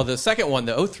guys. Yeah. Well, the second one,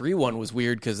 the 03 one, was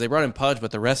weird because they brought in Pudge,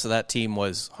 but the rest of that team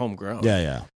was homegrown.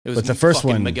 Yeah. It was but the first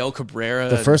one, Miguel Cabrera.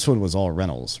 The first one was all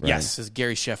Reynolds, right? Yes, it's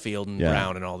Gary Sheffield and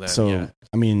Brown and all that. So,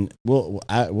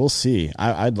 we'll see.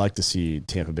 I'd like to see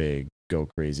Tampa Bay go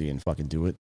crazy and fucking do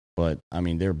it, but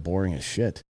they're boring as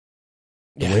shit.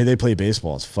 The way they play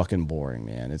baseball is fucking boring,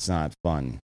 man. It's not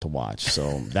fun to watch.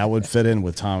 So that would fit in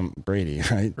with Tom Brady,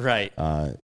 right? Right.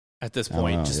 At this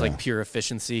point, just like pure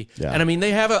efficiency. Yeah. And I mean,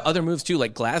 they have other moves too.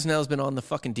 Like Glasnow's been on the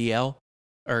fucking DL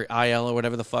or IL or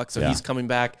whatever the fuck. So he's coming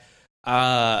back.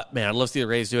 Man, I'd love to see the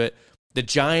Rays do it. The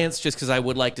Giants, just because I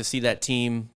would like to see that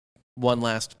team one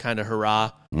last kind of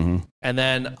hurrah. Mm-hmm. And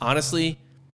then, honestly,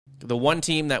 the one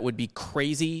team that would be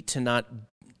crazy to not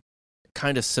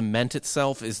kind of cement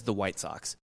itself is the White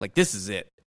Sox. Like, this is it.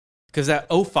 Because that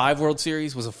 05 World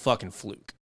Series was a fucking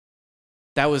fluke.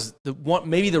 That was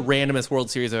maybe the randomest World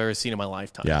Series I've ever seen in my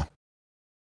lifetime. Yeah.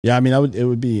 Yeah, I mean, it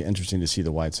would be interesting to see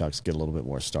the White Sox get a little bit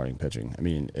more starting pitching. I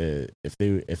mean, if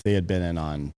they had been in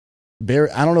on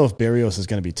I don't know if Barrios is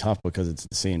going to be tough because it's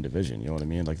the same division. You know what I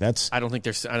mean? Like that's. I don't think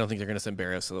they're going to send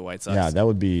Barrios to the White Sox. Yeah, that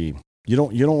would be. You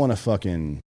don't want to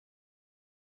fucking.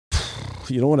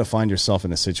 You don't want to find yourself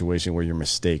in a situation where your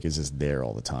mistake is just there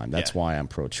all the time. That's why I'm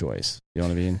pro-choice. You know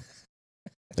what I mean?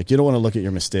 Like you don't want to look at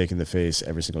your mistake in the face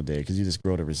every single day because you just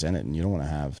grow to resent it, and you don't want to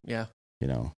have. Yeah. You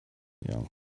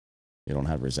don't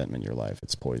have resentment in your life.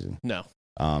 It's poison. No.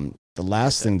 The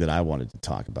last thing that I wanted to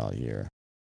talk about here.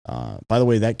 By the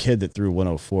way, that kid that threw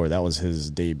 104, that was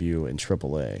his debut in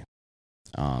AAA.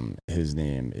 His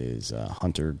name is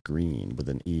Hunter Green with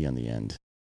an E on the end.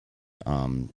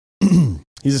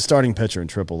 He's a starting pitcher in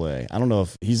AAA. I don't know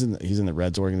if he's in the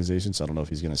Reds organization, so I don't know if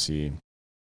he's going to see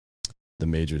the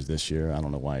majors this year. I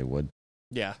don't know why he would.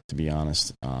 Yeah, to be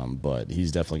honest, but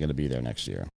he's definitely going to be there next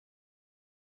year.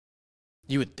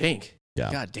 You would think.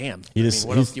 Yeah. God damn.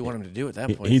 What else do you want him to do at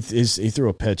that point? He threw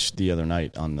a pitch the other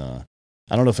night on the.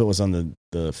 I don't know if it was on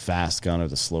the fast gun or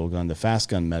the slow gun. The fast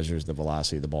gun measures the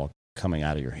velocity of the ball coming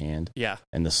out of your hand. Yeah.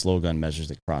 And the slow gun measures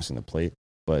it crossing the plate.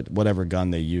 But whatever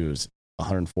gun they use,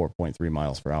 104.3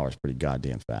 miles per hour is pretty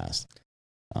goddamn fast.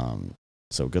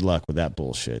 So good luck with that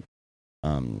bullshit.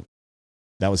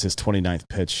 That was his 29th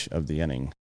pitch of the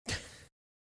inning.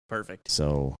 Perfect.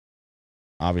 So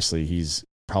obviously he's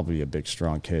probably a big,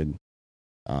 strong kid.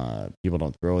 People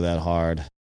don't throw that hard.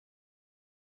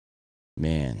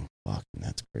 Man, fuck,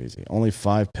 that's crazy. Only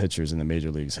 5 pitchers in the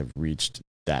major leagues have reached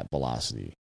that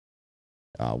velocity,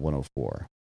 104.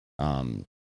 And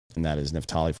that is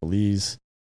Neftali Feliz,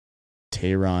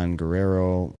 Tehran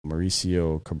Guerrero,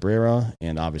 Mauricio Cabrera,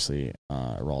 and obviously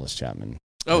Aroldis Chapman.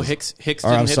 Oh, Hicks didn't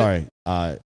I'm hit sorry.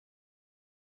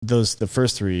 The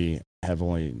first 3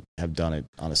 have done it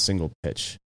on a single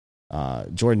pitch.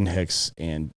 Jordan Hicks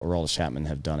and Aroldis Chapman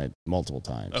have done it multiple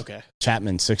times. Okay.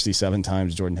 Chapman 67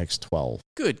 times, Jordan Hicks 12.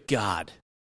 Good God.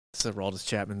 It's Aroldis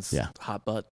Chapman's hot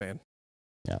butt, man.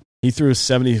 Yeah. He threw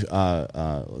 70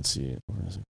 let's see. Where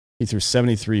is it? He threw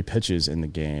 73 pitches in the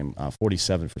game,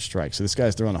 47 for strikes. So this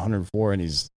guy's throwing 104 and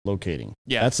he's locating.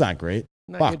 Yeah. That's not great.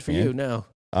 Not good for you, no.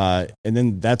 And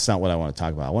then that's not what I want to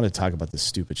talk about. I want to talk about this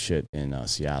stupid shit in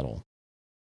Seattle.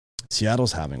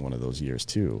 Seattle's having one of those years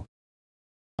too.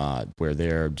 Where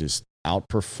they're just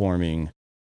outperforming,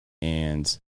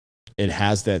 and it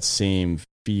has that same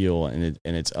feel, and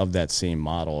it's of that same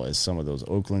model as some of those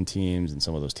Oakland teams and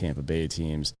some of those Tampa Bay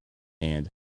teams. And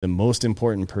the most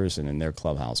important person in their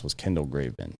clubhouse was Kendall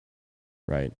Graveman,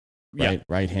 right? Yeah.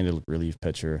 Right-handed relief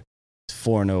pitcher,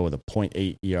 4-0 with a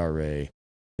 .8 ERA.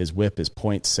 His WHIP is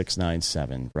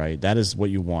 .697, right? That is what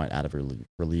you want out of a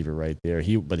reliever right there.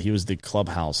 But he was the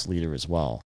clubhouse leader as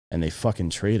well, and they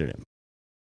fucking traded him.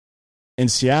 In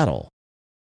Seattle,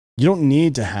 you don't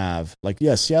need to have,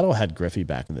 Seattle had Griffey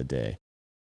back in the day.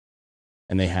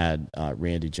 And they had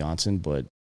Randy Johnson, but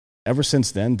ever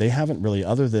since then, they haven't really,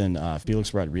 other than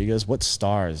Felix Rodriguez, what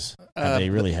stars have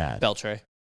they really had? Beltre.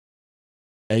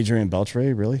 Adrian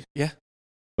Beltre, really? Yeah.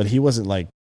 But he wasn't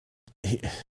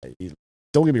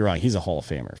don't get me wrong, he's a Hall of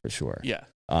Famer for sure. Yeah.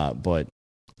 But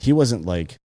he wasn't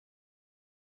like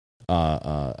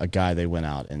a guy they went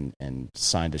out and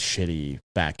signed a shitty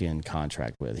back-end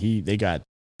contract with. They got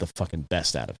the fucking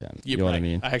best out of him. You know what I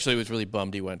mean? I actually was really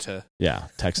bummed he went to... Yeah,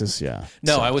 Texas, yeah.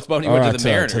 No, I was bummed he went to the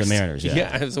Mariners. To the Mariners, yeah.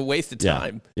 Yeah, it was a waste of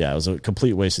time. Yeah, it was a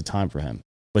complete waste of time for him.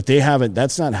 But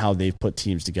that's not how they've put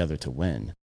teams together to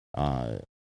win.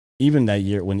 Even that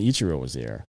year when Ichiro was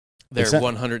there. Their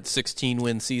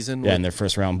 116-win season. Yeah, and their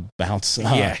first-round bounce.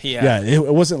 Yeah.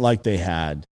 It wasn't like they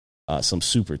had... some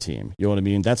super team. You know what I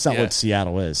mean? That's not what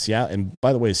Seattle is. Seattle, and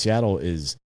by the way, Seattle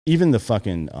is even the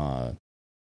fucking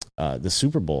the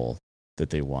Super Bowl that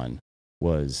they won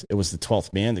was the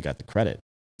 12th man that got the credit.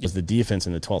 It was the defense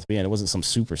in the 12th man. It wasn't some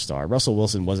superstar. Russell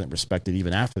Wilson wasn't respected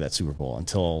even after that Super Bowl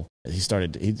until he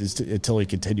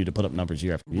continued to put up numbers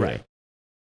year after year. Right.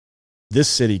 This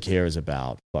city cares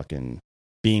about fucking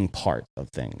being part of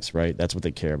things, right? That's what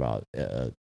they care about.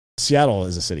 Seattle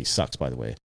as a city sucks, by the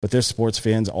way. but their sports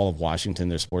fans, all of Washington,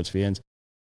 their sports fans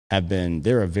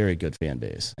they're a very good fan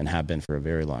base and have been for a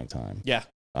very long time. Yeah.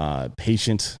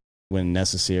 Patient when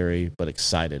necessary, but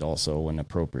excited also when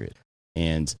appropriate.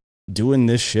 And doing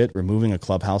this shit, removing a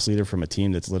clubhouse leader from a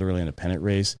team that's literally in a pennant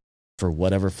race for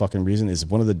whatever fucking reason is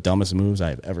one of the dumbest moves I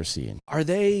have ever seen. Are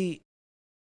they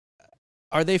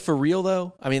for real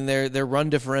though? I mean, their run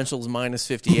differentials minus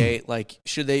 58.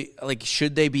 Should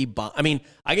they be? I mean,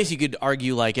 I guess you could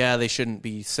argue they shouldn't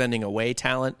be sending away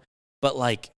talent, but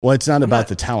well, it's not about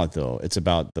the talent though. It's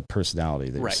about the personality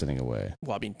that you're sending away.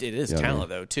 Well, I mean, it is talent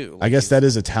though too. I guess that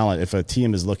is a talent. If a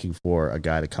team is looking for a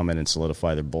guy to come in and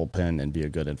solidify their bullpen and be a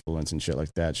good influence and shit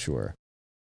like that, sure,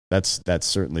 that's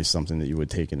certainly something that you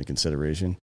would take into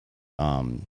consideration.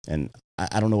 And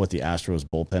I don't know what the Astros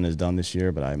bullpen has done this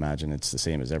year, but I imagine it's the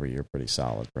same as every year, pretty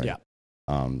solid, right? Yeah.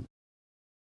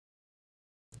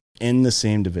 In the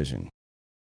same division.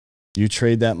 You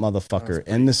trade that motherfucker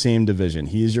in the same division.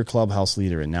 He is your clubhouse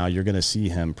leader, and now you're going to see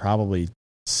him probably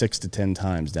 6 to 10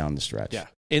 times down the stretch. Yeah.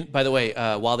 By the way,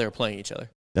 while they were playing each other.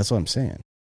 That's what I'm saying.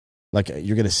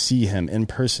 You're going to see him in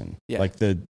person. Yeah.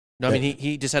 No, I mean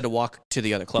he just had to walk to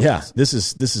the other clubhouse. Yeah, this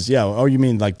is yeah. Oh, you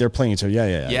mean they're playing each other?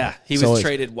 Yeah. Yeah, he was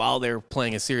traded while they were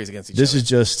playing a series against each other. This is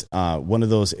just one of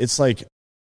those. It's like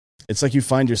you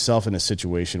find yourself in a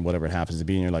situation, whatever it happens to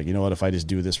be, and you're like, you know what? If I just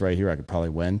do this right here, I could probably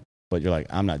win. But you're like,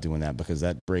 I'm not doing that because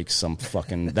that breaks some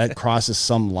that crosses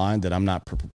some line that I'm not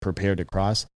prepared to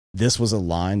cross. This was a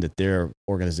line that their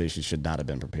organization should not have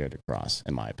been prepared to cross,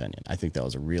 in my opinion. I think that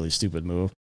was a really stupid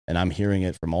move, and I'm hearing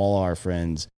it from all our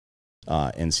friends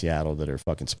in Seattle that are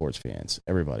fucking sports fans.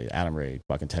 Everybody, Adam Ray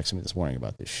fucking texted me this morning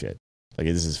about this shit.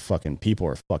 This is fucking, people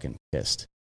are fucking pissed.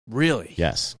 Really?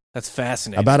 Yes. That's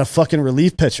fascinating. About a fucking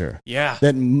relief pitcher. Yeah.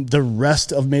 That the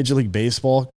rest of Major League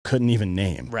Baseball couldn't even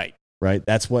name. Right.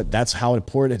 That's how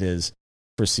important it is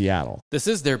for Seattle. This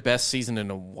is their best season in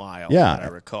a while, yeah, I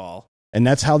recall. And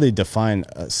that's how they define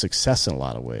success in a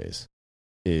lot of ways.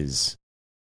 Is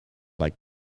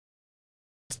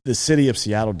the city of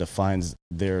Seattle defines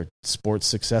their sports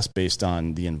success based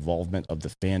on the involvement of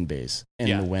the fan base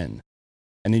and the win.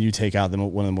 And then you take out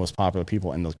one of the most popular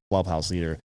people and the clubhouse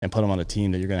leader and put them on a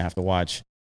team that you're going to have to watch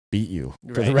beat you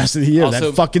for the rest of the year.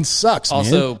 Also, that fucking sucks,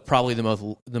 also, man. probably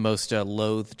the most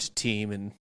loathed team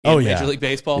in Major League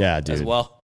Baseball as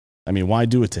well. I mean, why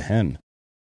do it to him?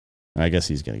 I guess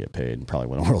he's going to get paid and probably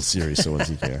win a World Series, so what does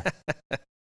he care?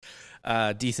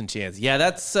 Decent chance. Yeah,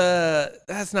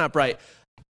 that's not bright.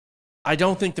 I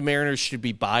don't think the Mariners should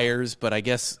be buyers, but I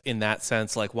guess in that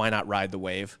sense, why not ride the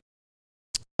wave?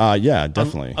 Yeah,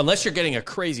 definitely. Unless you're getting a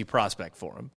crazy prospect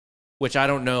for him, which I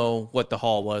don't know what the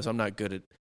haul was. I'm not good at,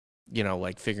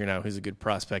 figuring out who's a good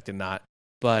prospect and not.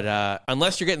 But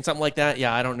unless you're getting something like that,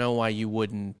 yeah, I don't know why you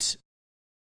wouldn't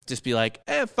just be like,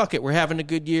 fuck it. We're having a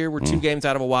good year. We're 2 games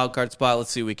out of a wild card spot.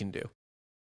 Let's see what we can do.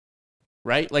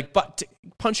 Right?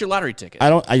 Punch your lottery ticket.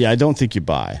 I don't think you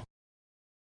buy.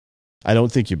 I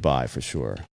don't think you buy for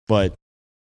sure. But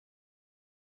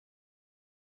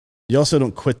you also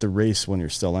don't quit the race when you're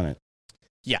still in it.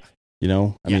 Yeah.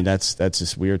 I mean, that's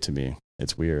just weird to me.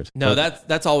 It's weird. No,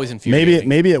 that's always infuriating.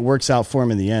 Maybe it works out for him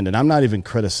in the end. And I'm not even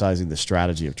criticizing the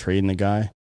strategy of trading the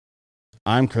guy.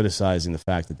 I'm criticizing the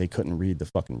fact that they couldn't read the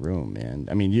fucking room, man.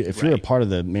 I mean, if you're a part of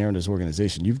the Mariners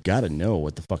organization, you've got to know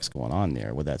what the fuck's going on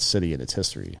there with that city and its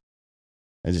history.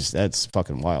 That's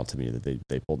fucking wild to me that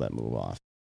they pulled that move off.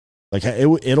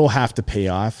 It'll have to pay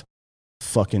off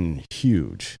fucking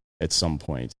huge at some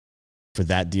point for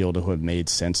that deal to have made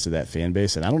sense to that fan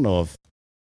base. And I don't know if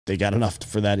they got enough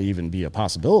for that to even be a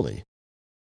possibility.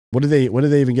 What do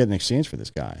they even get in exchange for this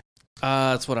guy?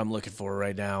 That's what I'm looking for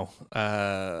right now.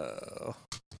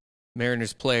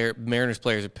 Mariners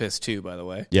players are pissed too, by the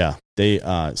way. Yeah.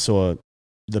 So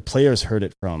the players heard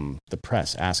it from the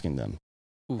press asking them.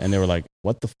 Oof. And they were like,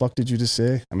 what the fuck did you just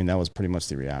say? I mean, that was pretty much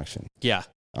the reaction. Yeah.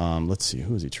 Let's see.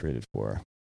 Who was he traded for?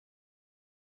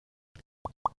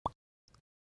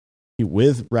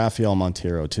 With Rafael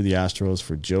Montero to the Astros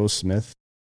for Joe Smith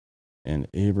and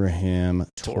Abraham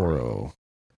Toro.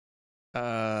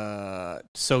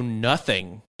 So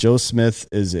nothing. Joe Smith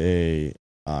is a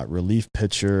relief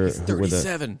pitcher with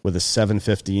a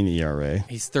 7.15 ERA.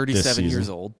 He's 37 years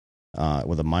old.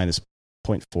 With a minus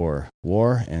 0.4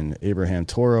 WAR, and Abraham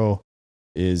Toro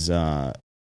is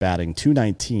batting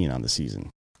 .219 on the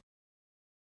season.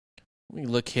 Let me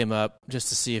look him up just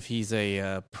to see if he's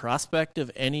a prospect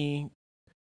of any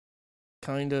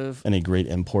kind of... Any great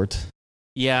import?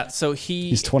 Yeah, so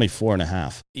he's 24 and a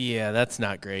half. Yeah, that's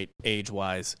not great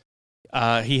age-wise.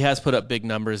 He has put up big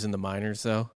numbers in the minors,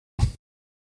 though.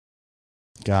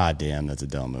 God damn, that's a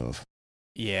dumb move.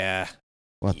 Yeah.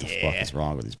 What the fuck is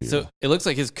wrong with these people? So it looks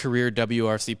like his career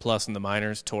WRC plus in the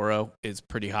minors, Toro, is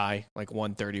pretty high, like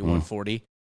 130, 140.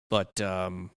 But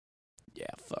yeah,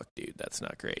 fuck, dude, that's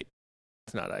not great.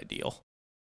 It's not ideal.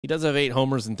 He does have 8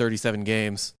 homers in 37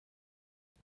 games,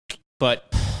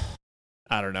 but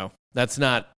I don't know. That's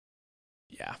not.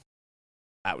 Yeah,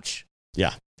 ouch.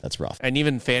 Yeah, that's rough. And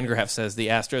even Fangraph says the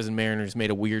Astros and Mariners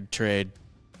made a weird trade.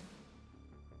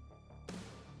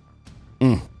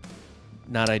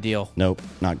 Not ideal. Nope,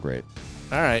 not great.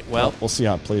 All right, well, We'll see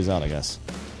how it plays out, I guess.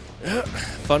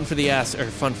 fun for the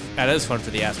fun. That is fun for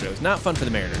the Astros. Not fun for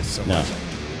the Mariners so much.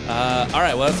 No. All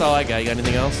right, well, that's all I got. You got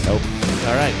anything else? Nope.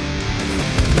 All right.